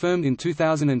reviews confirmed in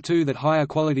 2002 that higher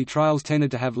quality trials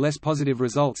tended to have less positive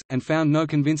results, and found no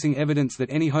convincing evidence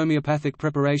that any homeopathic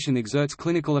preparation exerts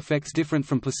clinical effects different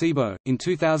from placebo. In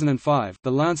 2005,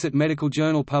 The Lancet Medical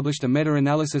Journal published a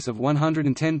meta-analysis of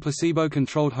 110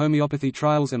 placebo-controlled homeopathy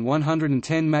trials and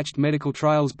 110 matched medical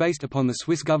trials based upon the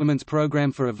Swiss government's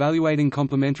Programme for Evaluating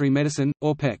Complementary Medicine,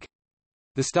 or PEC.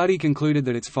 The study concluded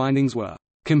that its findings were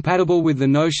compatible with the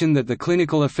notion that the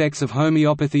clinical effects of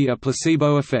homeopathy are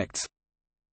placebo effects.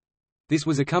 This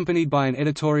was accompanied by an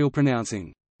editorial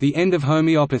pronouncing, "The end of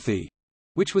homeopathy,"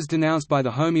 which was denounced by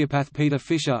the homeopath Peter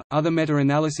Fisher. Other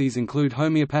meta-analyses include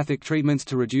homeopathic treatments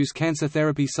to reduce cancer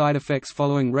therapy side effects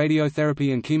following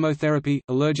radiotherapy and chemotherapy,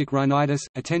 allergic rhinitis,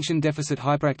 attention deficit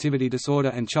hyperactivity disorder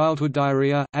and childhood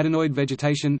diarrhea, adenoid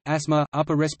vegetation, asthma,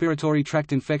 upper respiratory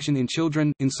tract infection in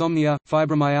children, insomnia,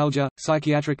 fibromyalgia,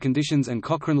 psychiatric conditions, and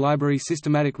Cochrane Library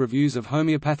systematic reviews of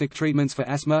homeopathic treatments for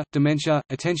asthma, dementia,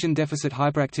 attention deficit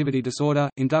hyperactivity disorder,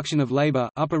 induction of labor,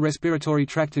 upper respiratory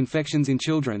tract infections in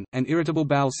children, and irritable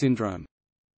bowel syndrome.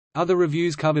 Other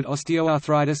reviews covered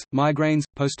osteoarthritis, migraines,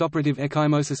 postoperative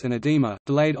ecchymosis and edema,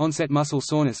 delayed onset muscle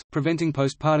soreness, preventing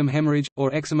postpartum hemorrhage,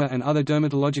 or eczema and other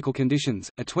dermatological conditions.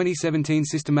 A 2017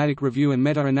 systematic review and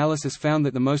meta-analysis found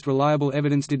that the most reliable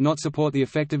evidence did not support the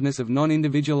effectiveness of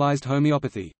non-individualized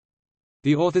homeopathy.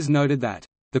 The authors noted that,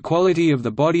 "the quality of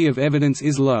the body of evidence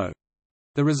is low."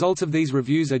 The results of these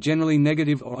reviews are generally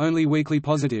negative or only weakly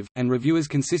positive, and reviewers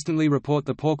consistently report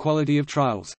the poor quality of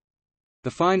trials. The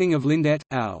finding of Lindet,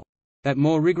 al. that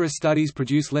more rigorous studies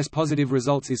produce less positive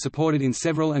results is supported in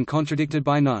several and contradicted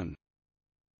by none.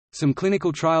 Some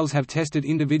clinical trials have tested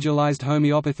individualized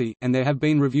homeopathy, and there have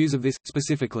been reviews of this,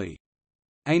 specifically.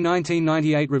 A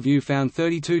 1998 review found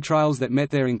 32 trials that met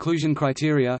their inclusion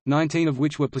criteria, 19 of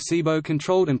which were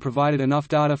placebo-controlled and provided enough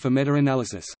data for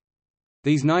meta-analysis.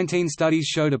 These 19 studies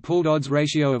showed a pooled odds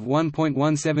ratio of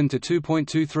 1.17 to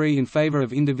 2.23 in favor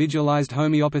of individualized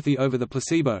homeopathy over the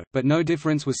placebo, but no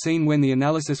difference was seen when the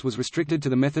analysis was restricted to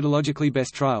the methodologically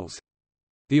best trials.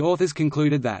 The authors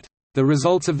concluded that, "the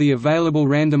results of the available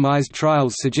randomized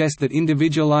trials suggest that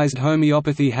individualized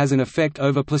homeopathy has an effect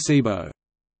over placebo.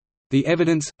 The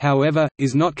evidence, however,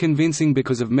 is not convincing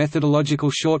because of methodological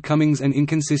shortcomings and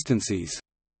inconsistencies."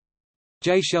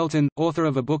 J. Shelton, author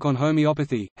of a book on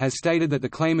homeopathy, has stated that the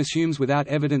claim assumes without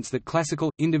evidence that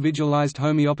classical, individualized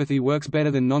homeopathy works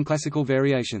better than non-classical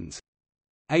variations.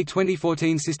 A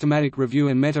 2014 systematic review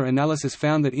and meta-analysis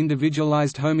found that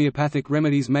individualized homeopathic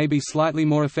remedies may be slightly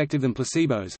more effective than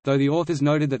placebos, though the authors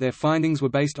noted that their findings were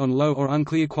based on low or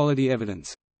unclear quality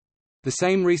evidence. The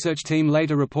same research team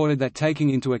later reported that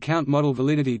taking into account model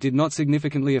validity did not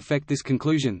significantly affect this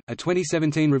conclusion. A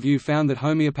 2017 review found that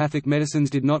homeopathic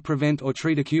medicines did not prevent or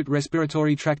treat acute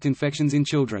respiratory tract infections in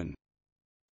children.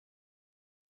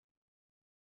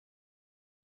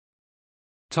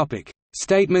 Topic: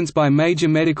 Statements by major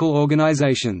medical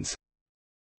organizations.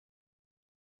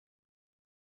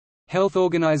 Health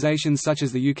organisations such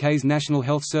as the UK's National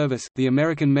Health Service, the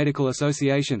American Medical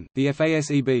Association, the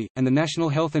FASEB, and the National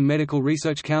Health and Medical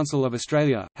Research Council of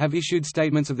Australia, have issued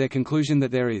statements of their conclusion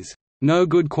that there is no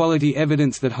good quality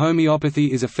evidence that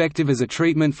homeopathy is effective as a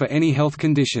treatment for any health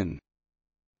condition.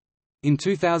 In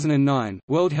 2009,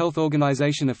 World Health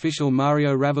Organization official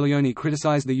Mario Raviglione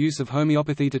criticized the use of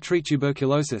homeopathy to treat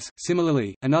tuberculosis.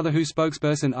 Similarly, another WHO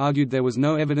spokesperson argued there was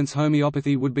no evidence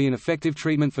homeopathy would be an effective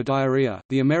treatment for diarrhea.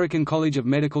 The American College of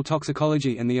Medical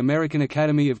Toxicology and the American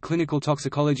Academy of Clinical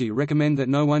Toxicology recommend that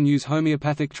no one use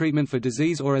homeopathic treatment for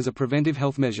disease or as a preventive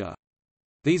health measure.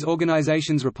 These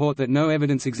organizations report that no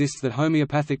evidence exists that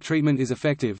homeopathic treatment is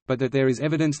effective, but that there is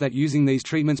evidence that using these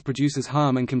treatments produces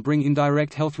harm and can bring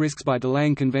indirect health risks by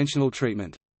delaying conventional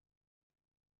treatment.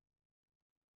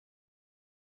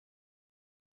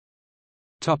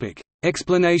 Topic: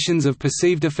 Explanations of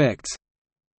perceived effects.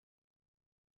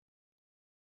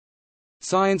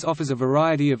 Science offers a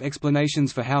variety of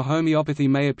explanations for how homeopathy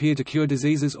may appear to cure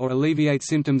diseases or alleviate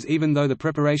symptoms even though the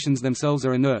preparations themselves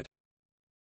are inert.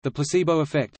 The placebo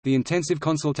effect, the intensive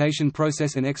consultation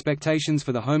process and expectations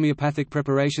for the homeopathic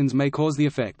preparations may cause the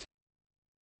effect.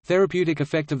 Therapeutic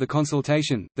effect of the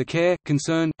consultation, the care,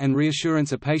 concern, and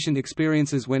reassurance a patient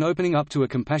experiences when opening up to a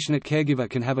compassionate caregiver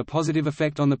can have a positive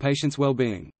effect on the patient's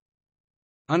well-being.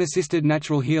 Unassisted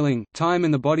natural healing, time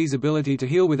and the body's ability to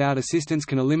heal without assistance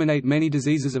can eliminate many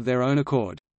diseases of their own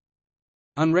accord.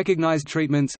 Unrecognized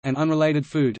treatments, and unrelated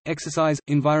food, exercise,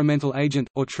 environmental agent,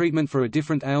 or treatment for a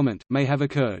different ailment, may have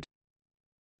occurred.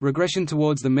 Regression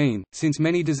towards the mean, since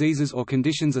many diseases or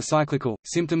conditions are cyclical,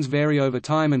 symptoms vary over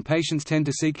time and patients tend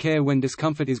to seek care when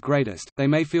discomfort is greatest. They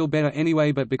may feel better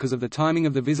anyway, but because of the timing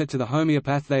of the visit to the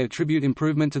homeopath they attribute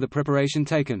improvement to the preparation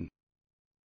taken.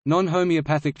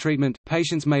 Non-homeopathic treatment,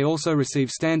 patients may also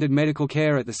receive standard medical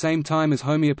care at the same time as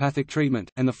homeopathic treatment,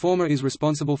 and the former is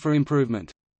responsible for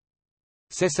improvement.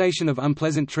 Cessation of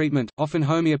unpleasant treatment, often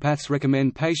homeopaths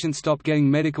recommend patients stop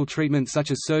getting medical treatment such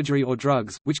as surgery or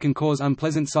drugs, which can cause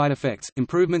unpleasant side effects.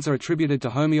 Improvements are attributed to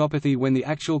homeopathy when the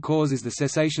actual cause is the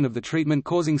cessation of the treatment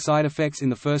causing side effects in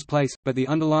the first place, but the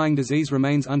underlying disease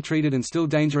remains untreated and still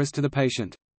dangerous to the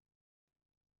patient.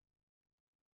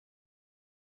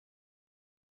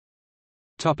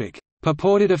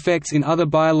 Purported effects in other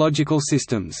biological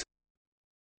systems.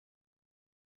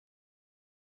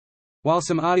 While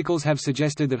some articles have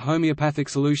suggested that homeopathic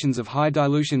solutions of high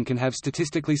dilution can have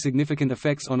statistically significant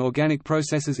effects on organic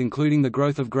processes including the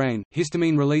growth of grain,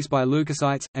 histamine release by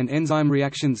leukocytes, and enzyme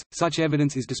reactions, such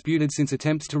evidence is disputed since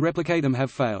attempts to replicate them have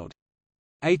failed.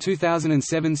 A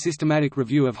 2007 systematic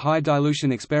review of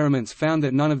high-dilution experiments found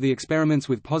that none of the experiments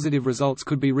with positive results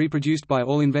could be reproduced by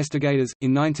all investigators.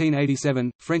 In 1987,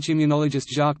 French immunologist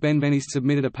Jacques Benveniste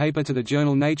submitted a paper to the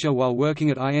journal Nature while working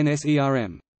at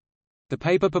INSERM. The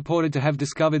paper purported to have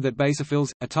discovered that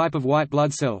basophils, a type of white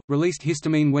blood cell, released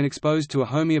histamine when exposed to a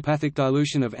homeopathic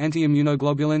dilution of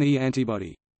anti-immunoglobulin E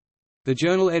antibody. The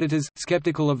journal editors,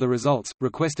 skeptical of the results,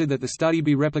 requested that the study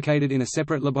be replicated in a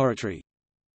separate laboratory.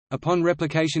 Upon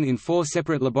replication in 4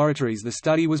 separate laboratories, the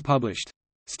study was published.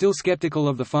 Still skeptical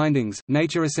of the findings,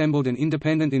 Nature assembled an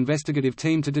independent investigative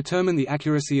team to determine the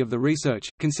accuracy of the research,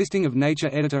 consisting of Nature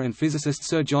editor and physicist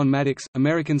Sir John Maddox,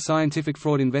 American scientific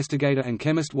fraud investigator and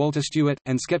chemist Walter Stewart,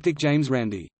 and skeptic James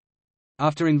Randi.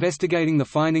 After investigating the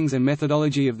findings and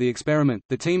methodology of the experiment,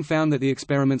 the team found that the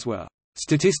experiments were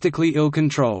statistically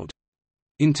ill-controlled.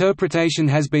 Interpretation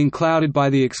has been clouded by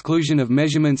the exclusion of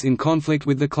measurements in conflict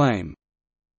with the claim,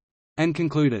 and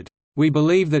concluded, "We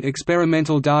believe that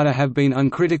experimental data have been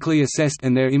uncritically assessed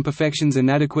and their imperfections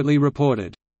inadequately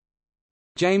reported."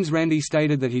 James Randi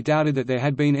stated that he doubted that there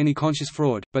had been any conscious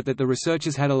fraud, but that the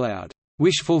researchers had allowed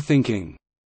wishful thinking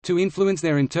to influence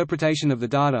their interpretation of the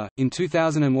data. In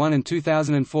 2001 and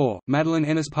 2004, Madeleine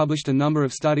Ennis published a number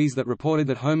of studies that reported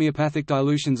that homeopathic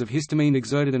dilutions of histamine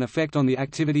exerted an effect on the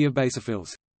activity of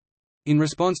basophils. In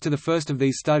response to the first of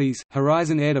these studies,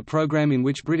 Horizon aired a program in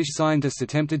which British scientists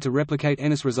attempted to replicate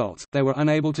Ennis results. They were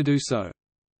unable to do so.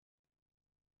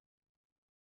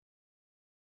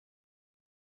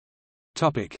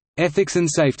 Topic: Ethics and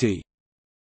safety.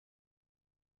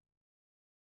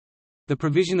 The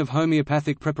provision of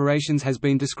homeopathic preparations has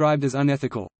been described as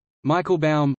unethical. Michael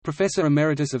Baum, Professor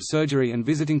Emeritus of Surgery and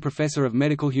Visiting Professor of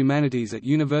Medical Humanities at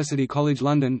University College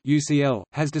London (UCL),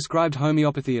 has described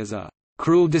homeopathy as a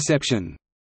cruel deception.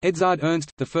 Edzard Ernst,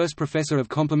 the first professor of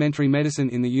complementary medicine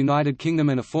in the United Kingdom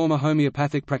and a former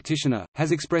homeopathic practitioner,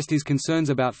 has expressed his concerns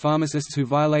about pharmacists who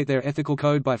violate their ethical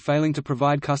code by failing to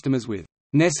provide customers with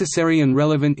necessary and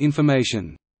relevant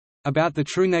information about the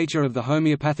true nature of the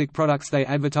homeopathic products they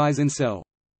advertise and sell.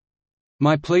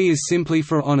 My plea is simply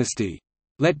for honesty.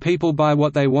 Let people buy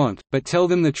what they want, but tell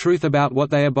them the truth about what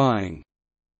they are buying.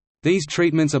 These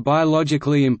treatments are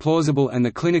biologically implausible and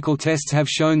the clinical tests have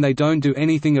shown they don't do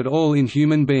anything at all in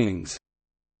human beings.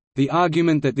 The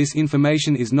argument that this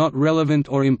information is not relevant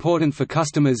or important for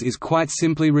customers is quite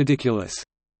simply ridiculous.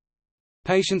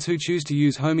 Patients who choose to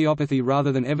use homeopathy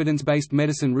rather than evidence-based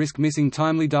medicine risk missing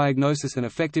timely diagnosis and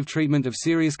effective treatment of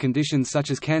serious conditions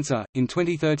such as cancer. In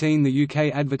 2013, the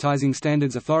UK Advertising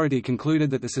Standards Authority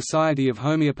concluded that the Society of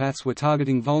Homeopaths were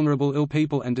targeting vulnerable ill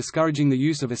people and discouraging the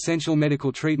use of essential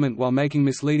medical treatment while making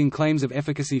misleading claims of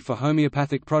efficacy for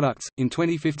homeopathic products. In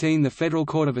 2015, the Federal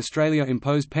Court of Australia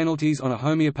imposed penalties on a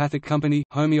homeopathic company,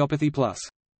 Homeopathy Plus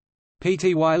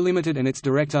Pty Limited and its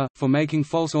director, for making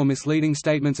false or misleading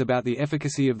statements about the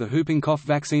efficacy of the whooping cough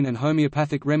vaccine and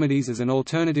homeopathic remedies as an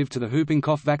alternative to the whooping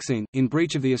cough vaccine, in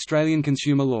breach of the Australian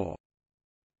consumer law.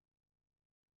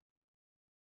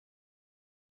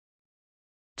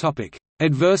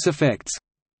 Adverse effects.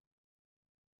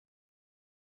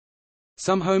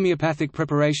 Some homeopathic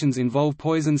preparations involve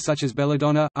poisons such as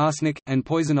belladonna, arsenic, and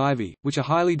poison ivy, which are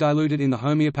highly diluted in the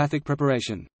homeopathic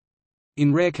preparation.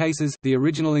 In rare cases, the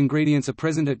original ingredients are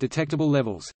present at detectable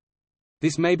levels.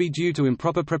 This may be due to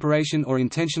improper preparation or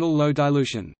intentional low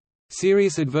dilution.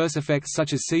 Serious adverse effects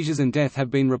such as seizures and death have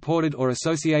been reported or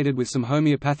associated with some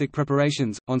homeopathic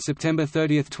preparations. On September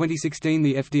 30, 2016,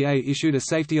 the FDA issued a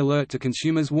safety alert to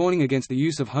consumers warning against the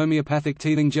use of homeopathic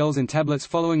teething gels and tablets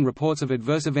following reports of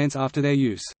adverse events after their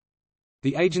use.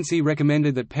 The agency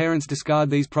recommended that parents discard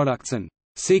these products and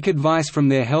seek advice from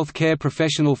their health care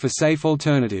professional for safe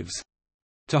alternatives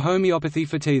to homeopathy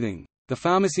for teething. The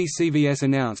pharmacy CVS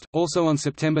announced, also on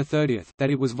September 30, that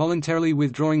it was voluntarily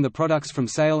withdrawing the products from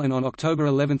sale, and on October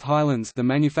 11 Highlands, the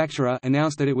manufacturer,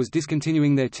 announced that it was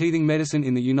discontinuing their teething medicine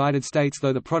in the United States,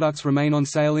 though the products remain on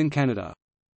sale in Canada.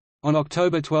 On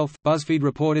October 12, BuzzFeed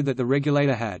reported that the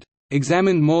regulator had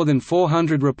examined more than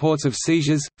 400 reports of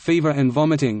seizures, fever and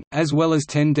vomiting, as well as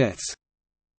 10 deaths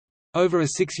over a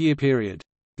 6-year period.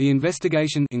 The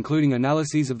investigation, including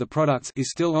analyses of the products,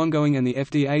 is still ongoing and the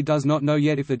FDA does not know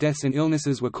yet if the deaths and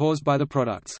illnesses were caused by the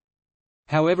products.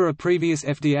 However, a previous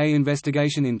FDA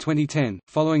investigation in 2010,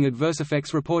 following adverse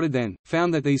effects reported then,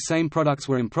 found that these same products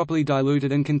were improperly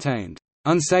diluted and contained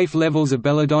unsafe levels of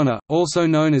belladonna, also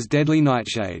known as deadly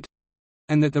nightshade,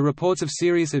 and that the reports of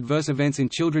serious adverse events in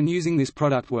children using this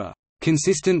product were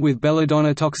consistent with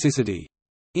belladonna toxicity.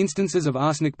 Instances of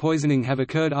arsenic poisoning have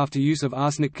occurred after use of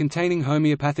arsenic-containing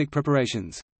homeopathic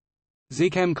preparations.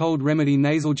 Zicam cold remedy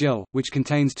nasal gel, which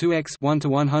contains 2x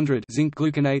 1:100 zinc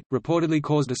gluconate, reportedly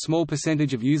caused a small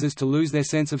percentage of users to lose their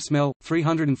sense of smell.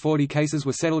 340 cases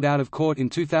were settled out of court in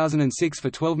 2006 for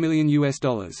 $12 million.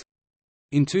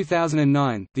 In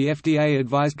 2009, the FDA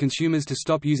advised consumers to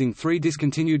stop using 3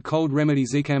 discontinued cold remedy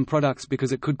Zicam products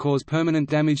because it could cause permanent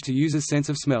damage to users' sense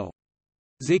of smell.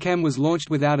 Zicam was launched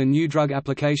without a new drug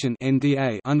application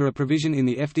 (NDA) under a provision in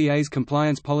the FDA's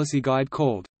compliance policy guide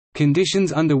called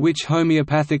Conditions under which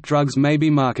homeopathic drugs may be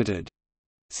marketed,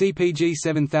 CPG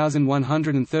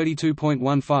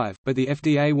 7132.15, but the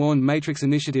FDA warned Matrix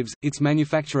Initiatives, its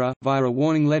manufacturer, via a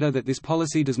warning letter that this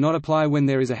policy does not apply when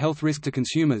there is a health risk to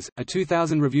consumers. A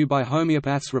 2000 review by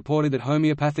homeopaths reported that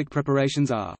homeopathic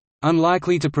preparations are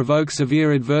unlikely to provoke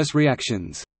severe adverse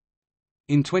reactions.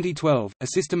 In 2012, a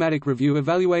systematic review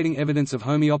evaluating evidence of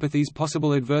homeopathy's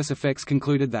possible adverse effects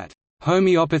concluded that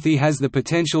homeopathy has the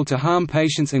potential to harm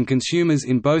patients and consumers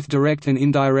in both direct and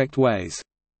indirect ways.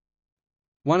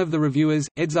 One of the reviewers,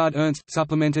 Edzard Ernst,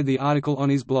 supplemented the article on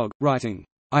his blog, writing,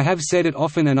 "I have said it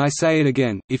often and I say it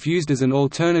again, if used as an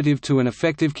alternative to an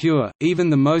effective cure, even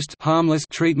the most harmless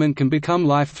treatment can become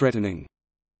life-threatening."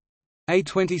 A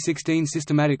 2016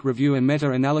 systematic review and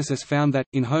meta-analysis found that,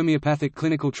 in homeopathic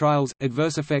clinical trials,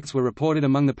 adverse effects were reported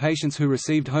among the patients who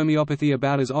received homeopathy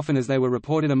about as often as they were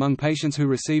reported among patients who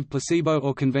received placebo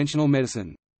or conventional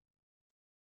medicine.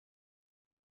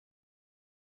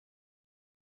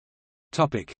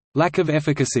 Lack of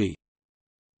efficacy.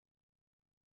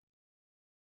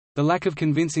 The lack of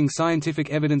convincing scientific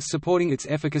evidence supporting its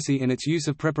efficacy and its use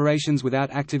of preparations without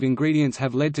active ingredients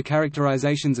have led to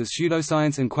characterizations as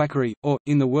pseudoscience and quackery, or,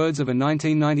 in the words of a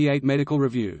 1998 medical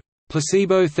review,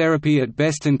 placebo therapy at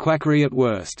best and quackery at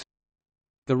worst.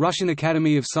 The Russian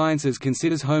Academy of Sciences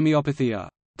considers homeopathy a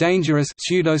dangerous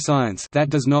pseudoscience that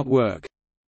does not work,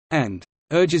 and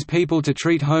urges people to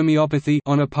treat homeopathy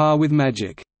on a par with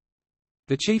magic.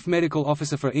 The Chief Medical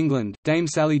Officer for England, Dame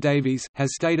Sally Davies,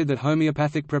 has stated that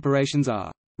homeopathic preparations are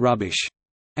rubbish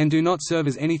and do not serve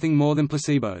as anything more than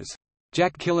placebos.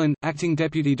 Jack Killen, Acting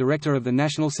Deputy Director of the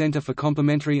National Centre for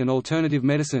Complementary and Alternative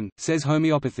Medicine, says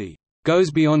homeopathy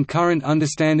goes beyond current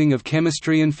understanding of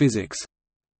chemistry and physics.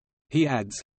 He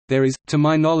adds, "There is, to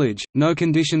my knowledge, no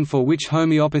condition for which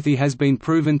homeopathy has been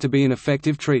proven to be an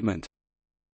effective treatment."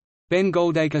 Ben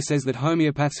Goldacre says that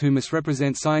homeopaths who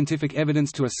misrepresent scientific evidence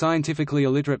to a scientifically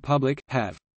illiterate public,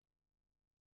 have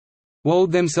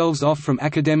walled themselves off from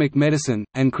academic medicine,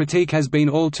 and critique has been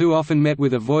all too often met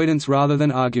with avoidance rather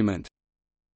than argument.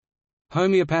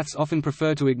 Homeopaths often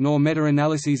prefer to ignore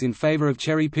meta-analyses in favor of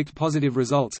cherry-picked positive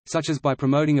results, such as by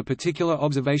promoting a particular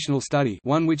observational study,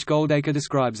 one which Goldacre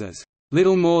describes as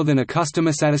little more than a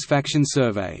customer satisfaction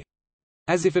survey,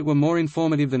 as if it were more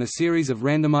informative than a series of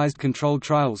randomized controlled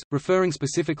trials. Referring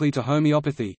specifically to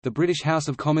homeopathy, the British House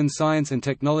of Commons Science and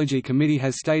Technology Committee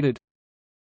has stated,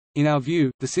 "In our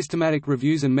view, the systematic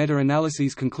reviews and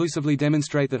meta-analyses conclusively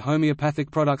demonstrate that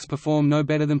homeopathic products perform no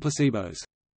better than placebos.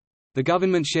 The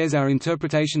government shares our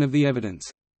interpretation of the evidence."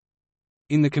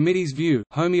 In the committee's view,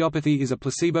 homeopathy is a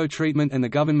placebo treatment and the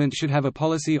government should have a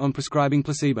policy on prescribing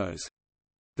placebos.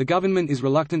 The government is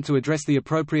reluctant to address the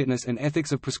appropriateness and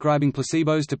ethics of prescribing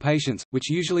placebos to patients, which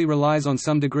usually relies on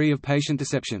some degree of patient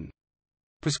deception.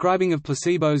 Prescribing of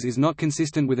placebos is not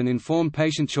consistent with an informed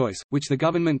patient choice, which the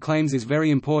government claims is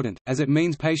very important, as it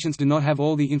means patients do not have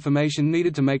all the information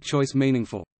needed to make choice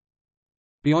meaningful.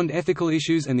 Beyond ethical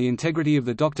issues and the integrity of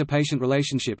the doctor-patient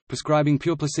relationship, prescribing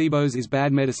pure placebos is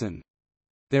bad medicine.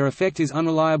 Their effect is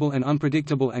unreliable and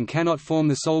unpredictable and cannot form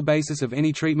the sole basis of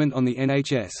any treatment on the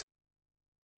NHS.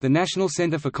 The National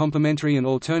Center for Complementary and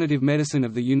Alternative Medicine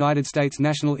of the United States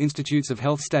National Institutes of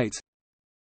Health states,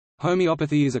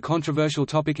 homeopathy is a controversial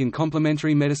topic in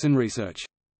complementary medicine research.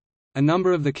 A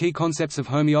number of the key concepts of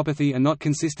homeopathy are not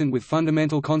consistent with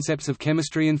fundamental concepts of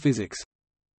chemistry and physics.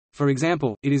 For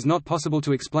example, it is not possible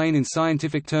to explain in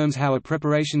scientific terms how a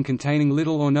preparation containing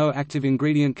little or no active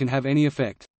ingredient can have any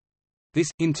effect. This,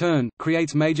 in turn,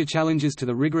 creates major challenges to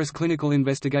the rigorous clinical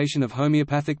investigation of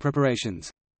homeopathic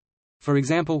preparations. For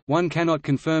example, one cannot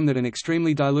confirm that an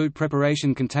extremely dilute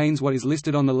preparation contains what is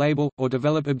listed on the label, or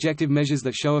develop objective measures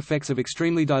that show effects of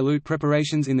extremely dilute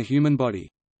preparations in the human body.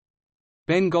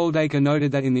 Ben Goldacre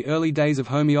noted that in the early days of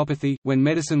homeopathy, when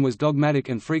medicine was dogmatic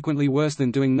and frequently worse than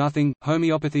doing nothing,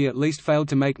 homeopathy at least failed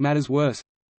to make matters worse.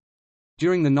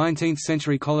 During the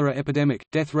 19th-century cholera epidemic,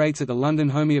 death rates at the London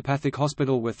Homeopathic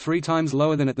Hospital were 3 times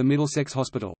lower than at the Middlesex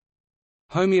Hospital.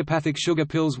 Homeopathic sugar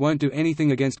pills won't do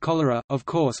anything against cholera, of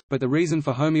course, but the reason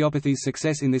for homeopathy's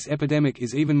success in this epidemic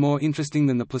is even more interesting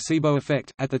than the placebo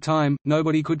effect. At the time,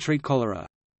 nobody could treat cholera.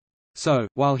 So,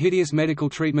 while hideous medical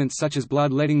treatments such as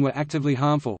bloodletting were actively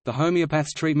harmful, the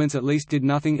homeopaths' treatments at least did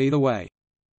nothing either way.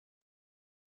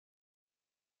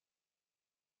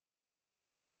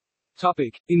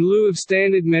 In lieu of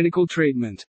standard medical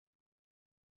treatment.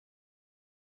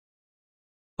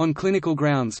 On clinical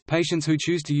grounds, patients who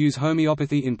choose to use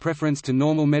homeopathy in preference to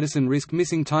normal medicine risk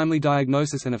missing timely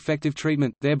diagnosis and effective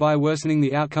treatment, thereby worsening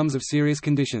the outcomes of serious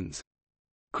conditions.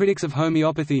 Critics of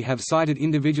homeopathy have cited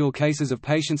individual cases of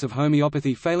patients of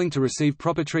homeopathy failing to receive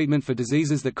proper treatment for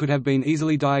diseases that could have been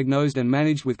easily diagnosed and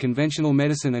managed with conventional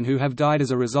medicine and who have died as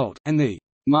a result, and the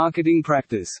marketing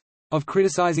practice of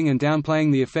criticizing and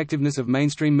downplaying the effectiveness of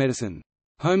mainstream medicine.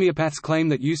 Homeopaths claim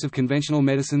that use of conventional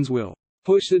medicines will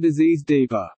push the disease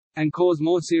deeper and cause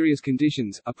more serious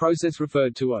conditions, a process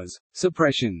referred to as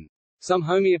suppression. Some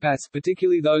homeopaths,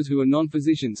 particularly those who are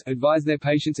non-physicians, advise their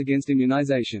patients against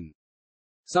immunization.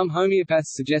 Some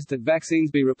homeopaths suggest that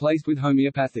vaccines be replaced with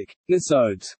homeopathic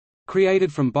nosodes,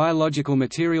 created from biological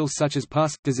materials such as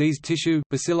pus, diseased tissue,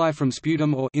 bacilli from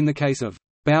sputum or, in the case of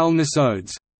bowel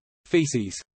nosodes,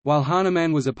 feces. While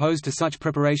Hahnemann was opposed to such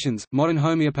preparations, modern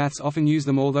homeopaths often use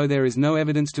them, although there is no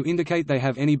evidence to indicate they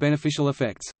have any beneficial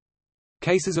effects.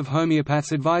 Cases of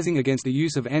homeopaths advising against the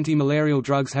use of anti-malarial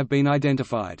drugs have been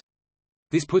identified.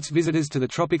 This puts visitors to the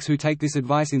tropics who take this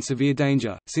advice in severe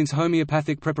danger, since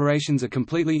homeopathic preparations are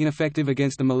completely ineffective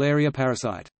against the malaria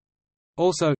parasite.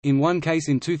 Also, in one case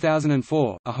in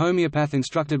 2004, a homeopath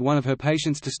instructed one of her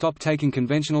patients to stop taking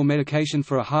conventional medication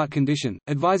for a heart condition,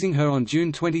 advising her on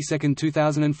June 22,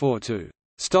 2004 to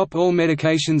stop all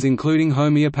medications including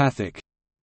homeopathic,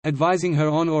 advising her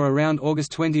on or around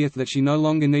August 20 that she no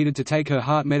longer needed to take her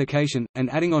heart medication, and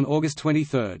adding on August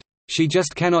 23, "She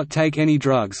just cannot take any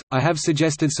drugs, I have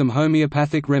suggested some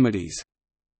homeopathic remedies.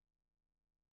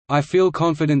 I feel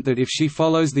confident that if she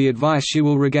follows the advice she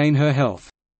will regain her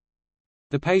health."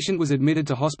 The patient was admitted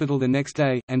to hospital the next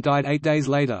day, and died 8 days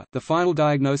later, the final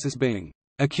diagnosis being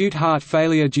acute heart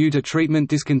failure due to treatment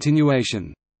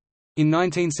discontinuation. In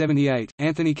 1978,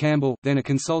 Anthony Campbell, then a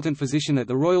consultant physician at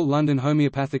the Royal London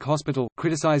Homeopathic Hospital,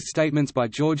 criticised statements by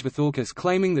George Vathulkas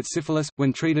claiming that syphilis,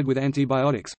 when treated with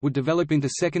antibiotics, would develop into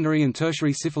secondary and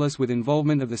tertiary syphilis with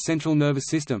involvement of the central nervous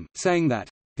system, saying that,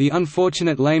 "The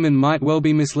unfortunate layman might well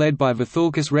be misled by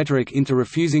Vathulkas' rhetoric into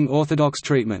refusing orthodox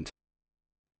treatment."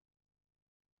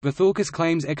 Vathulkas'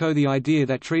 claims echo the idea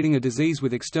that treating a disease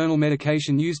with external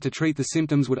medication used to treat the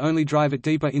symptoms would only drive it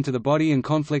deeper into the body and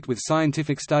conflict with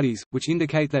scientific studies, which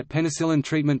indicate that penicillin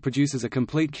treatment produces a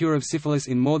complete cure of syphilis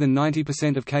in more than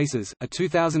 90% of cases. A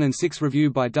 2006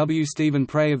 review by W. Stephen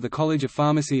Prey of the College of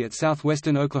Pharmacy at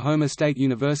Southwestern Oklahoma State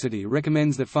University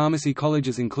recommends that pharmacy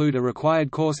colleges include a required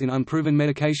course in unproven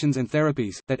medications and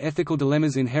therapies, that ethical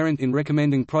dilemmas inherent in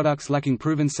recommending products lacking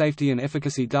proven safety and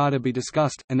efficacy data be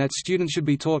discussed, and that students should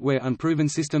be taught where unproven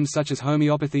systems such as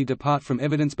homeopathy depart from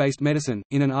evidence-based medicine.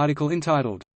 In an article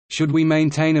entitled, "Should We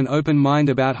Maintain an Open Mind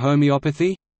About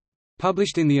Homeopathy?"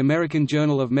 published in the American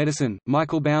Journal of Medicine,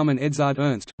 Michael Baum and Edzard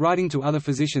Ernst, writing to other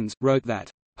physicians, wrote that,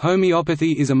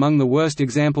 "Homeopathy is among the worst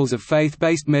examples of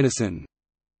faith-based medicine.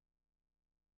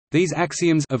 These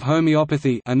axioms of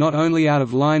homeopathy are not only out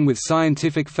of line with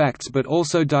scientific facts but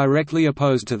also directly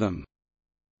opposed to them.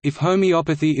 If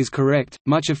homeopathy is correct,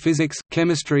 much of physics,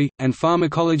 chemistry, and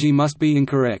pharmacology must be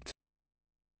incorrect."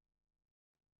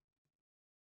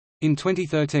 In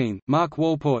 2013, Mark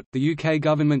Walport, the UK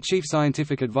government chief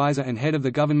scientific advisor and head of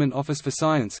the Government Office for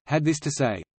Science, had this to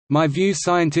say, "My view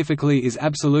scientifically is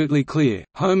absolutely clear,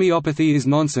 homeopathy is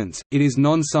nonsense, it is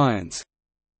non-science.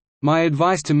 My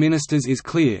advice to ministers is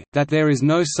clear, that there is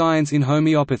no science in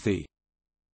homeopathy.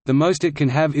 The most it can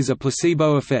have is a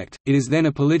placebo effect, it is then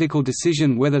a political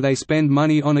decision whether they spend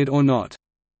money on it or not."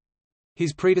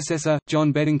 His predecessor,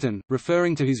 John Beddington,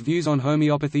 referring to his views on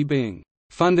homeopathy being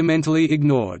fundamentally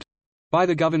ignored by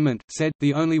the government, said,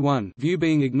 "The only view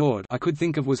being ignored I could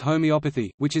think of was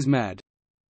homeopathy, which is mad.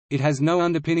 It has no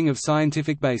underpinning of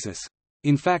scientific basis.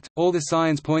 In fact, all the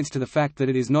science points to the fact that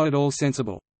it is not at all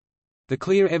sensible. The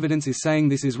clear evidence is saying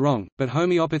this is wrong, but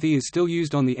homeopathy is still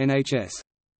used on the NHS."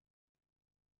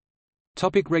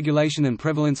 Regulation and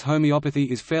prevalence. Homeopathy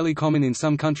is fairly common in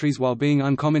some countries while being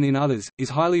uncommon in others, is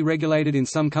highly regulated in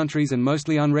some countries and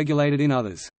mostly unregulated in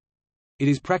others. It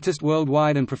is practiced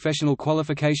worldwide and professional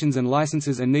qualifications and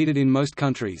licenses are needed in most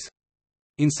countries.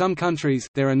 In some countries,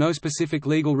 there are no specific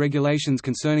legal regulations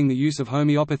concerning the use of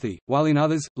homeopathy, while in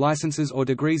others, licenses or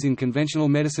degrees in conventional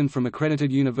medicine from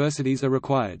accredited universities are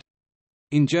required.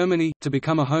 In Germany, to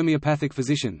become a homeopathic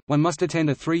physician, one must attend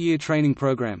a 3-year training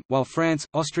program, while France,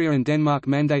 Austria and Denmark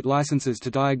mandate licenses to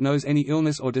diagnose any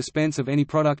illness or dispense of any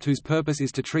product whose purpose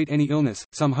is to treat any illness.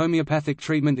 Some homeopathic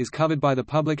treatment is covered by the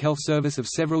Public Health Service of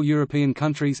several European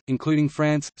countries, including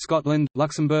France, Scotland,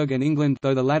 Luxembourg and England,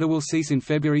 though the latter will cease in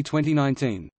February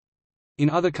 2019. In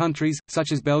other countries,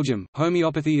 such as Belgium,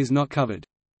 homeopathy is not covered.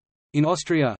 In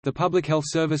Austria, the Public Health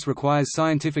Service requires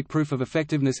scientific proof of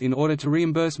effectiveness in order to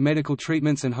reimburse medical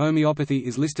treatments, and homeopathy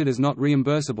is listed as not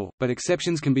reimbursable, but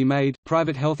exceptions can be made.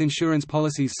 Private health insurance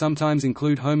policies sometimes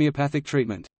include homeopathic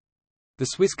treatment. The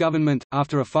Swiss government,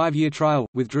 after a 5-year trial,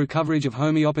 withdrew coverage of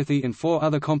homeopathy and 4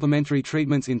 other complementary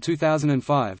treatments in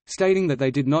 2005, stating that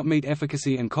they did not meet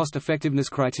efficacy and cost-effectiveness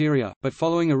criteria, but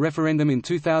following a referendum in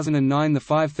 2009 the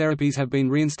 5 therapies have been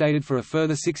reinstated for a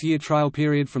further 6-year trial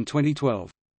period from 2012.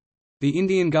 The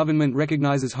Indian government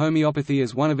recognizes homeopathy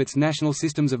as one of its national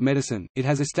systems of medicine. It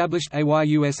has established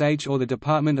AYUSH, or the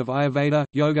Department of Ayurveda,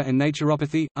 Yoga and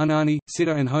Naturopathy, Unani,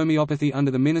 Siddha and Homeopathy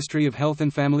under the Ministry of Health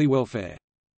and Family Welfare.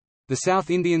 The South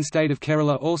Indian state of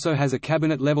Kerala also has a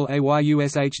cabinet-level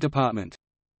AYUSH department.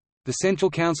 The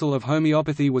Central Council of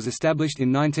Homeopathy was established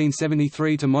in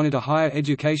 1973 to monitor higher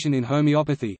education in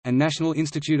homeopathy, and National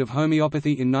Institute of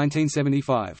Homeopathy in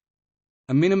 1975.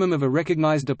 A minimum of a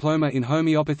recognized diploma in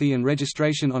homeopathy and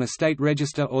registration on a state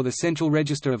register or the Central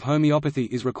Register of Homeopathy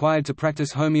is required to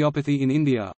practice homeopathy in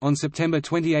India. On September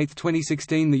 28,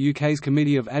 2016, the UK's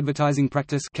Committee of Advertising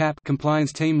Practice (CAP)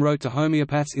 compliance team wrote to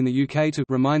homeopaths in the UK to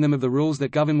remind them of the rules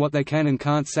that govern what they can and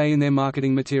can't say in their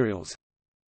marketing materials.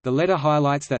 The letter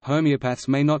highlights that homeopaths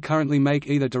may not currently make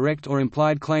either direct or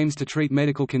implied claims to treat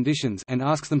medical conditions, and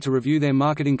asks them to review their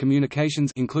marketing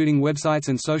communications, including websites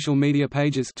and social media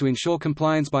pages, to ensure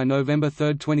compliance by November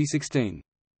 3, 2016.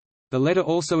 The letter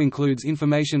also includes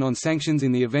information on sanctions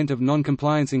in the event of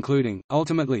non-compliance, including,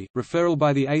 ultimately, referral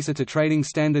by the ASA to trading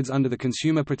standards under the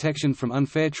Consumer Protection from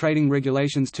Unfair Trading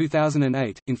Regulations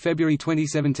 2008. In February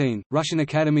 2017, Russian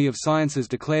Academy of Sciences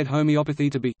declared homeopathy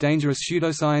to be dangerous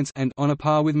pseudoscience and on a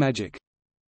par with magic.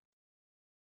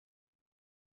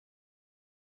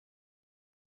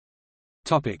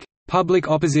 Topic: Public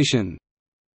opposition.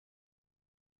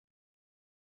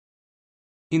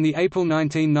 In the April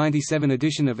 1997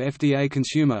 edition of FDA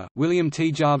Consumer, William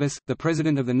T. Jarvis, the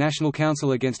president of the National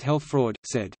Council Against Health Fraud,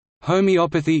 said,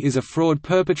 "Homeopathy is a fraud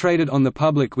perpetrated on the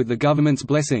public with the government's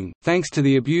blessing, thanks to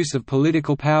the abuse of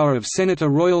political power of Senator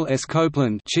Royal S.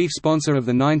 Copeland, chief sponsor of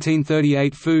the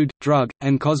 1938 Food, Drug,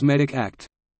 and Cosmetic Act.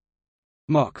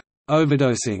 Mock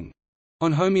overdosing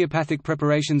on homeopathic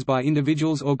preparations by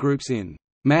individuals or groups in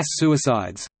mass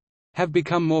suicides have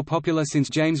become more popular since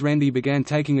James Randi began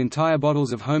taking entire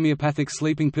bottles of homeopathic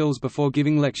sleeping pills before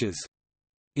giving lectures.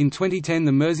 In 2010,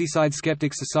 the Merseyside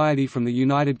Skeptics Society from the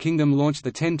United Kingdom launched the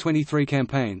 1023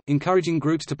 campaign, encouraging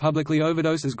groups to publicly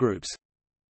overdose as groups.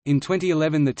 In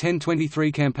 2011, the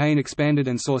 1023 campaign expanded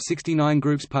and saw 69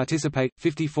 groups participate,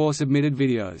 54 submitted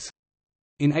videos.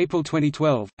 In April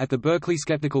 2012, at the Berkeley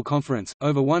Skeptical Conference,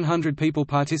 over 100 people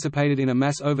participated in a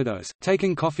mass overdose,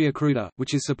 taking coffea cruda,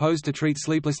 which is supposed to treat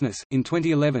sleeplessness. In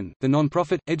 2011, the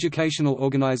non-profit, Educational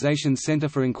Organizations Center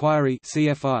for Inquiry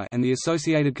 (CFI) and the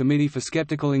Associated Committee for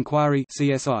Skeptical Inquiry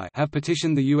 (CSI) have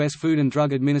petitioned the U.S. Food and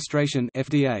Drug Administration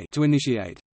 (FDA) to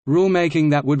initiate rulemaking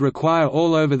that would require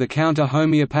all over-the-counter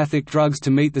homeopathic drugs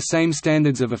to meet the same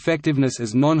standards of effectiveness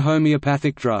as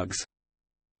non-homeopathic drugs,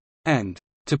 and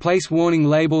to place warning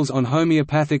labels on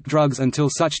homeopathic drugs until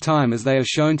such time as they are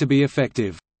shown to be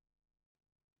effective.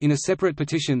 In a separate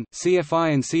petition,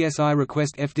 CFI and CSI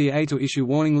request FDA to issue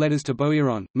warning letters to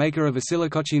Boiron, maker of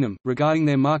Oscillococcinum, regarding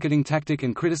their marketing tactic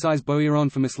and criticize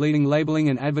Boiron for misleading labeling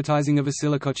and advertising of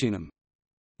Oscillococcinum.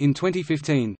 In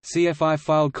 2015, CFI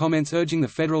filed comments urging the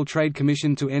Federal Trade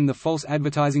Commission to end the false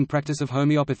advertising practice of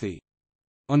homeopathy.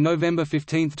 On November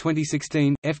 15,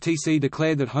 2016, FTC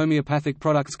declared that homeopathic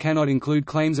products cannot include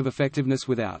claims of effectiveness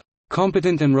without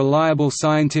competent and reliable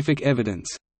scientific evidence.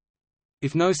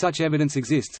 If no such evidence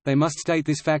exists, they must state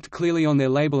this fact clearly on their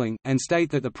labeling, and state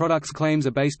that the product's claims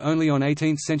are based only on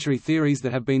 18th-century theories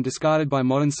that have been discarded by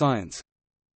modern science.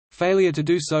 Failure to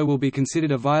do so will be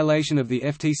considered a violation of the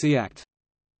FTC Act.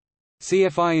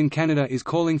 CFI in Canada is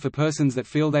calling for persons that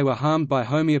feel they were harmed by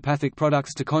homeopathic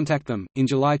products to contact them. In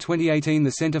July 2018,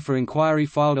 the Centre for Inquiry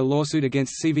filed a lawsuit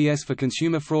against CVS for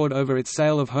consumer fraud over its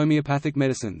sale of homeopathic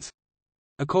medicines.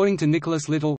 According to Nicholas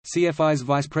Little, CFI's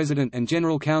vice president and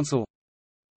general counsel,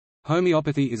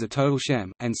 homeopathy is a total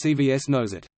sham, and CVS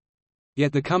knows it.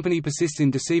 Yet the company persists in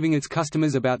deceiving its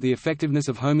customers about the effectiveness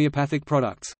of homeopathic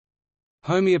products.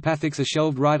 Homeopathics are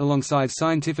shelved right alongside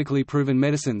scientifically proven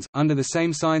medicines, under the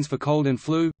same signs for cold and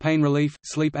flu, pain relief,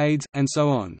 sleep aids, and so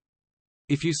on.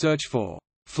 If you search for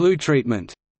flu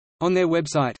treatment on their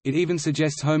website, it even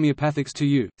suggests homeopathics to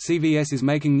you. CVS is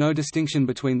making no distinction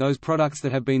between those products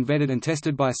that have been vetted and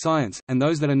tested by science, and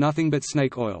those that are nothing but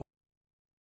snake oil.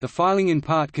 The filing in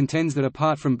part contends that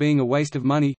apart from being a waste of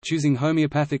money, choosing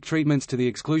homeopathic treatments to the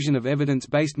exclusion of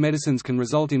evidence-based medicines can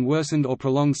result in worsened or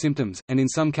prolonged symptoms, and in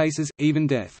some cases, even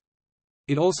death.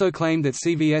 It also claimed that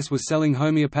CVS was selling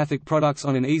homeopathic products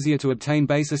on an easier-to-obtain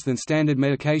basis than standard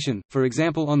medication. For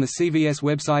example, on the CVS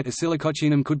website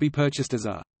oscillococcinum could be purchased as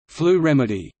a flu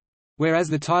remedy, whereas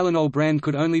the Tylenol brand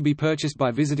could only be purchased by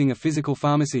visiting a physical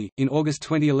pharmacy. In August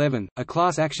 2011, a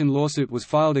class action lawsuit was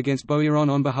filed against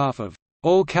Boiron on behalf of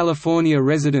all California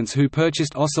residents who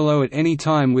purchased Oscillo at any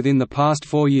time within the past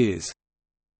 4 years.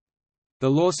 The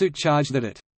lawsuit charged that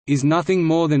it is nothing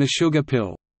more than a sugar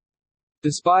pill,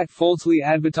 despite falsely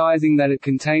advertising that it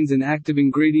contains an active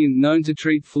ingredient known to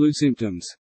treat flu symptoms.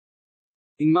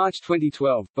 In March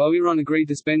 2012, Boiron agreed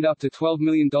to spend up to $12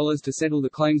 million to settle the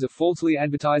claims of falsely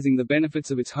advertising the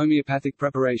benefits of its homeopathic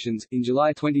preparations. In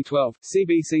July 2012,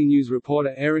 CBC News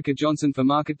reporter Erica Johnson for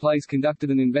Marketplace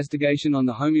conducted an investigation on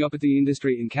the homeopathy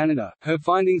industry in Canada. Her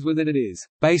findings were that it is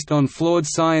based on flawed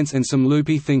science and some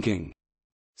loopy thinking.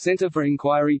 Centre for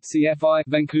Inquiry (CFI)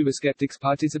 Vancouver skeptics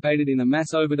participated in a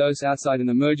mass overdose outside an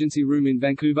emergency room in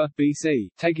Vancouver, BC,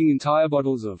 taking entire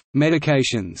bottles of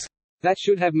medications that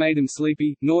should have made them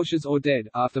sleepy, nauseous or dead.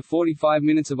 After 45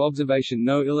 minutes of observation,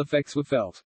 no ill effects were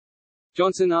felt.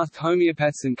 Johnson asked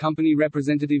homeopaths and company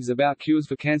representatives about cures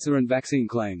for cancer and vaccine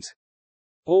claims.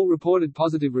 All reported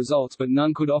positive results, but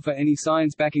none could offer any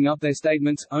science backing up their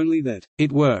statements, only that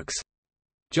it works.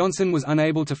 Johnson was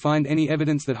unable to find any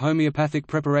evidence that homeopathic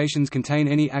preparations contain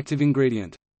any active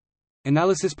ingredient.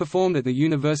 Analysis performed at the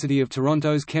University of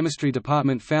Toronto's chemistry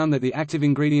department found that the active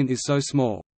ingredient is so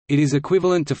small, it is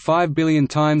equivalent to 5 billion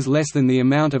times less than the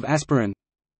amount of aspirin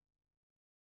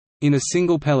in a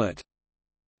single pellet.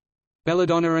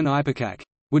 Belladonna and ipecac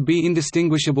would be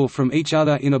indistinguishable from each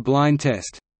other in a blind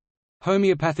test.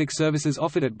 Homeopathic services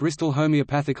offered at Bristol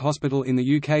Homeopathic Hospital in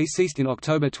the UK ceased in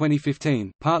October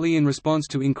 2015, partly in response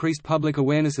to increased public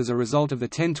awareness as a result of the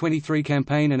 1023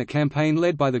 campaign and a campaign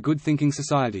led by the Good Thinking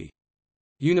Society.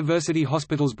 University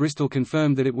Hospitals Bristol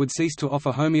confirmed that it would cease to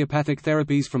offer homeopathic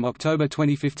therapies from October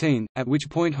 2015, at which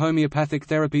point homeopathic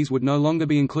therapies would no longer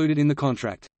be included in the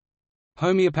contract.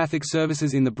 Homeopathic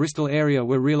services in the Bristol area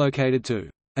were relocated to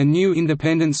a new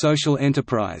independent social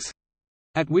enterprise,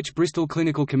 at which Bristol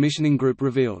Clinical Commissioning Group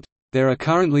revealed, there are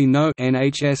currently no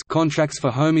NHS contracts for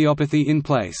homeopathy in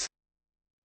place.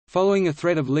 Following a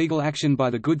threat of legal action by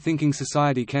the Good Thinking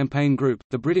Society campaign group,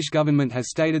 the British government has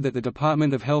stated that the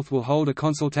Department of Health will hold a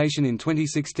consultation in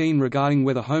 2016 regarding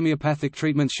whether homeopathic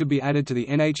treatments should be added to the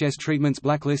NHS treatments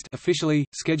blacklist, officially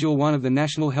Schedule 1 of the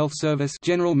National Health Service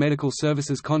General Medical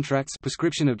Services Contracts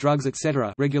Prescription of Drugs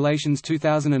etc. Regulations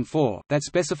 2004, that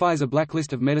specifies a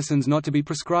blacklist of medicines not to be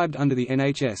prescribed under the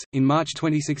NHS. In March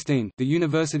 2016, the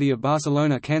University of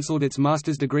Barcelona cancelled its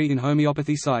master's degree in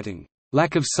homeopathy citing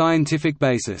lack of scientific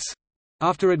basis,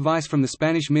 after advice from the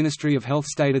Spanish Ministry of Health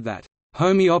stated that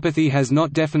homeopathy has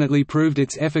not definitely proved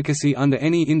its efficacy under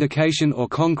any indication or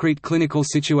concrete clinical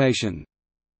situation.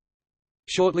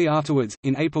 Shortly afterwards,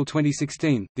 in April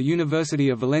 2016, the University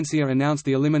of Valencia announced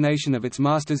the elimination of its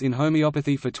Masters in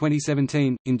Homeopathy for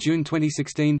 2017. In June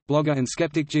 2016, blogger and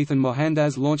skeptic Jithan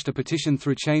Mohandas launched a petition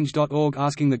through change.org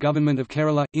asking the government of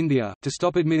Kerala, India, to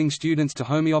stop admitting students to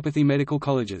homeopathy medical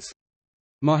colleges.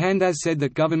 Mohandas said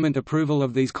that government approval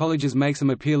of these colleges makes them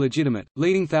appear legitimate,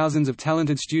 leading thousands of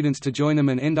talented students to join them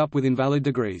and end up with invalid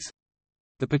degrees.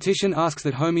 The petition asks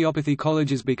that homeopathy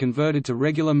colleges be converted to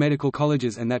regular medical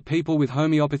colleges and that people with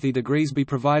homeopathy degrees be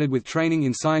provided with training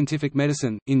in scientific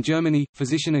medicine. In Germany,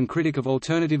 physician and critic of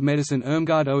alternative medicine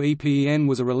Irmgard Oepen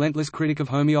was a relentless critic of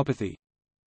homeopathy.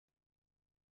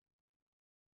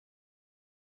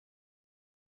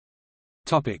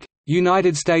 Topic: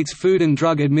 United States Food and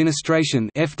Drug Administration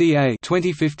 (FDA)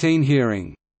 2015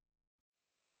 hearing.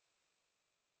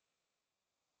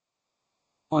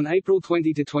 On April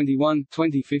 20–21,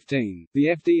 2015, the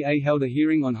FDA held a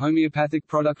hearing on homeopathic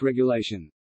product regulation.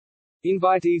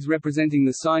 Invitees representing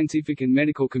the scientific and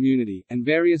medical community, and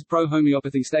various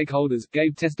pro-homeopathy stakeholders,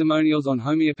 gave testimonials on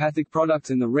homeopathic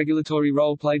products and the regulatory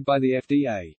role played by the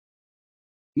FDA.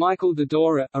 Michael de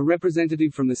Dora, a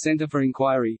representative from the Center for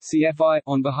Inquiry (CFI),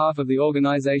 on behalf of the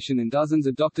organization and dozens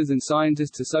of doctors and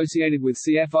scientists associated with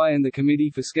CFI and the Committee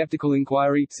for Skeptical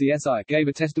Inquiry (CSI), gave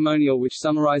a testimonial which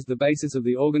summarized the basis of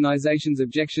the organization's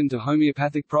objection to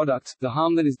homeopathic products, the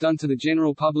harm that is done to the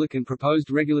general public and proposed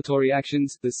regulatory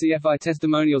actions. The CFI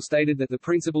testimonial stated that the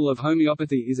principle of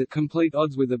homeopathy is at complete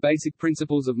odds with the basic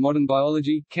principles of modern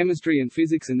biology, chemistry and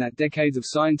physics, and that decades of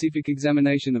scientific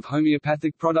examination of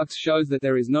homeopathic products shows that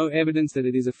there is no evidence that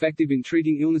it is effective in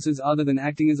treating illnesses other than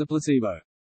acting as a placebo.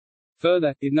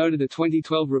 Further, it noted a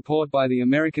 2012 report by the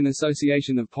American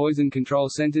Association of Poison Control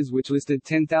Centers which listed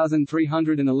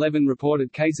 10,311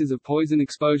 reported cases of poison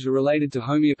exposure related to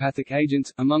homeopathic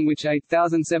agents, among which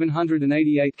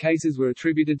 8,788 cases were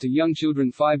attributed to young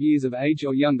children 5 years of age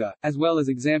or younger, as well as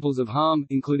examples of harm,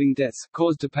 including deaths,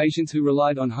 caused to patients who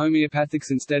relied on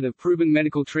homeopathics instead of proven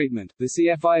medical treatment. The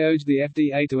CFI urged the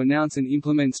FDA to announce and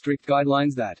implement strict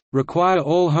guidelines that require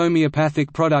all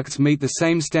homeopathic products meet the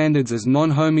same standards as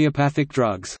non-homeopathic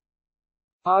drugs,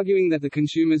 arguing that the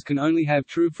consumers can only have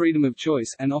true freedom of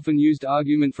choice, an often used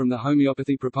argument from the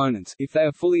homeopathy proponents, if they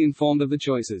are fully informed of the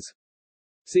choices.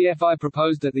 CFI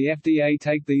proposed that the FDA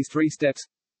take these 3 steps.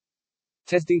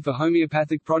 Testing for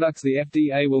homeopathic products. The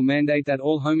FDA will mandate that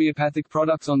all homeopathic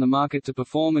products on the market to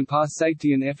perform and pass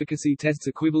safety and efficacy tests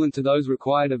equivalent to those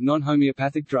required of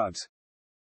non-homeopathic drugs.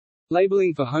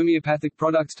 Labeling for homeopathic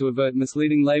products. To avert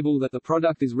misleading label that the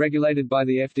product is regulated by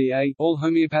the FDA, all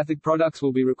homeopathic products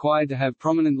will be required to have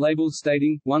prominent labels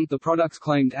stating, 1, the product's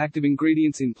claimed active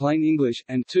ingredients in plain English,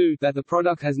 and 2, that the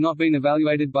product has not been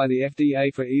evaluated by the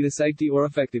FDA for either safety or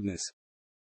effectiveness.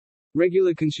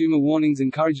 Regular consumer warnings.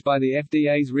 Encouraged by the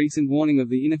FDA's recent warning of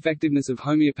the ineffectiveness of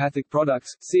homeopathic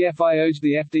products, CFI urged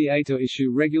the FDA to issue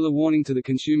regular warning to the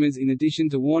consumers in addition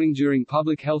to warning during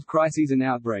public health crises and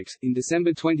outbreaks. In December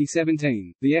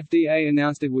 2017, the FDA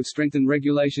announced it would strengthen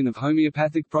regulation of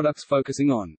homeopathic products, focusing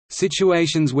on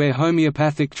situations where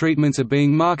homeopathic treatments are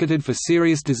being marketed for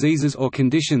serious diseases or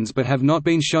conditions but have not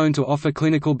been shown to offer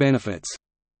clinical benefits,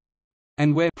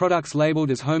 and where products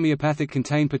labeled as homeopathic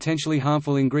contain potentially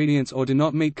harmful ingredients or do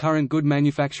not meet current good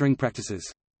manufacturing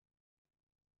practices.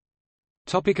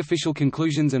 Official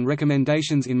conclusions and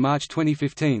recommendations. In March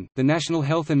 2015, the National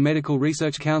Health and Medical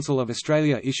Research Council of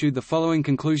Australia issued the following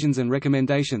conclusions and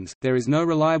recommendations. There is no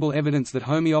reliable evidence that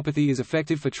homeopathy is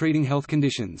effective for treating health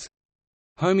conditions.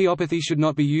 Homeopathy should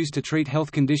not be used to treat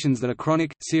health conditions that are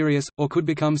chronic, serious, or could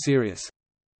become serious.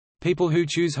 People who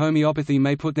choose homeopathy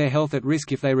may put their health at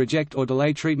risk if they reject or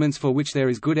delay treatments for which there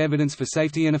is good evidence for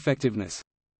safety and effectiveness.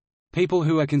 People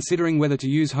who are considering whether to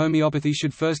use homeopathy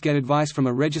should first get advice from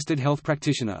a registered health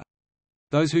practitioner.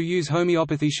 Those who use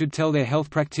homeopathy should tell their health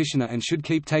practitioner and should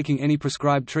keep taking any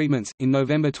prescribed treatments. In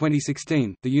November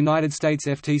 2016, the United States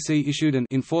FTC issued an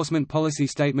enforcement policy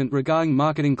statement regarding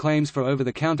marketing claims for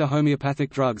over-the-counter homeopathic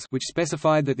drugs, which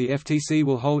specified that the FTC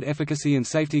will hold efficacy and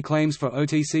safety claims for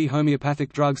OTC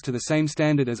homeopathic drugs to the same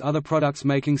standard as other products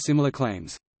making similar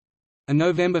claims. A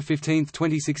November 15,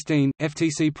 2016,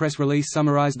 FTC press release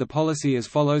summarized the policy as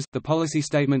follows. The policy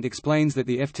statement explains that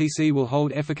the FTC will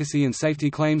hold efficacy and safety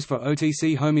claims for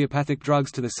OTC homeopathic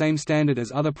drugs to the same standard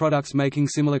as other products making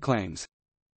similar claims.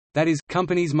 That is,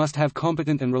 companies must have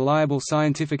competent and reliable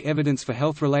scientific evidence for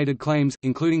health-related claims,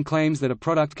 including claims that a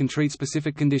product can treat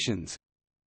specific conditions.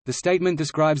 The statement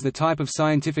describes the type of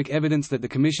scientific evidence that the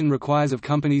Commission requires of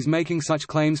companies making such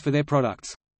claims for their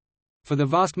products. For the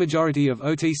vast majority of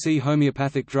OTC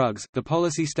homeopathic drugs, the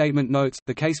policy statement notes,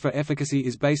 the case for efficacy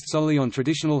is based solely on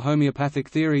traditional homeopathic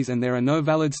theories and there are no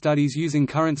valid studies using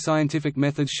current scientific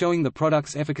methods showing the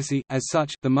product's efficacy. As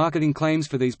such, the marketing claims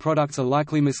for these products are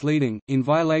likely misleading, in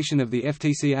violation of the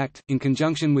FTC Act. In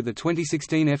conjunction with the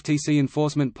 2016 FTC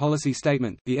Enforcement Policy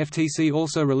Statement, the FTC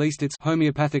also released its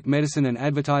Homeopathic Medicine and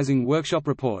Advertising Workshop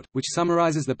Report, which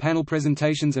summarizes the panel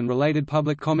presentations and related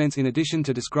public comments in addition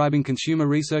to describing consumer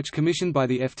research commissioned by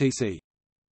the FTC.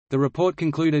 The report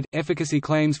concluded, efficacy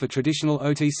claims for traditional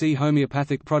OTC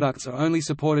homeopathic products are only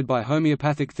supported by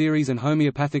homeopathic theories and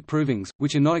homeopathic provings,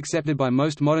 which are not accepted by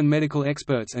most modern medical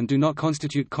experts and do not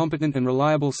constitute competent and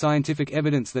reliable scientific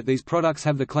evidence that these products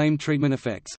have the claimed treatment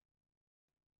effects.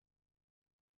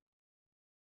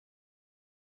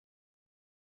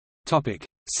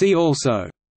 See also: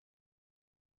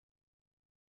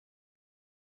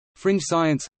 Fringe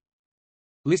science,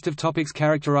 list of topics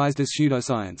characterized as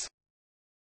pseudoscience.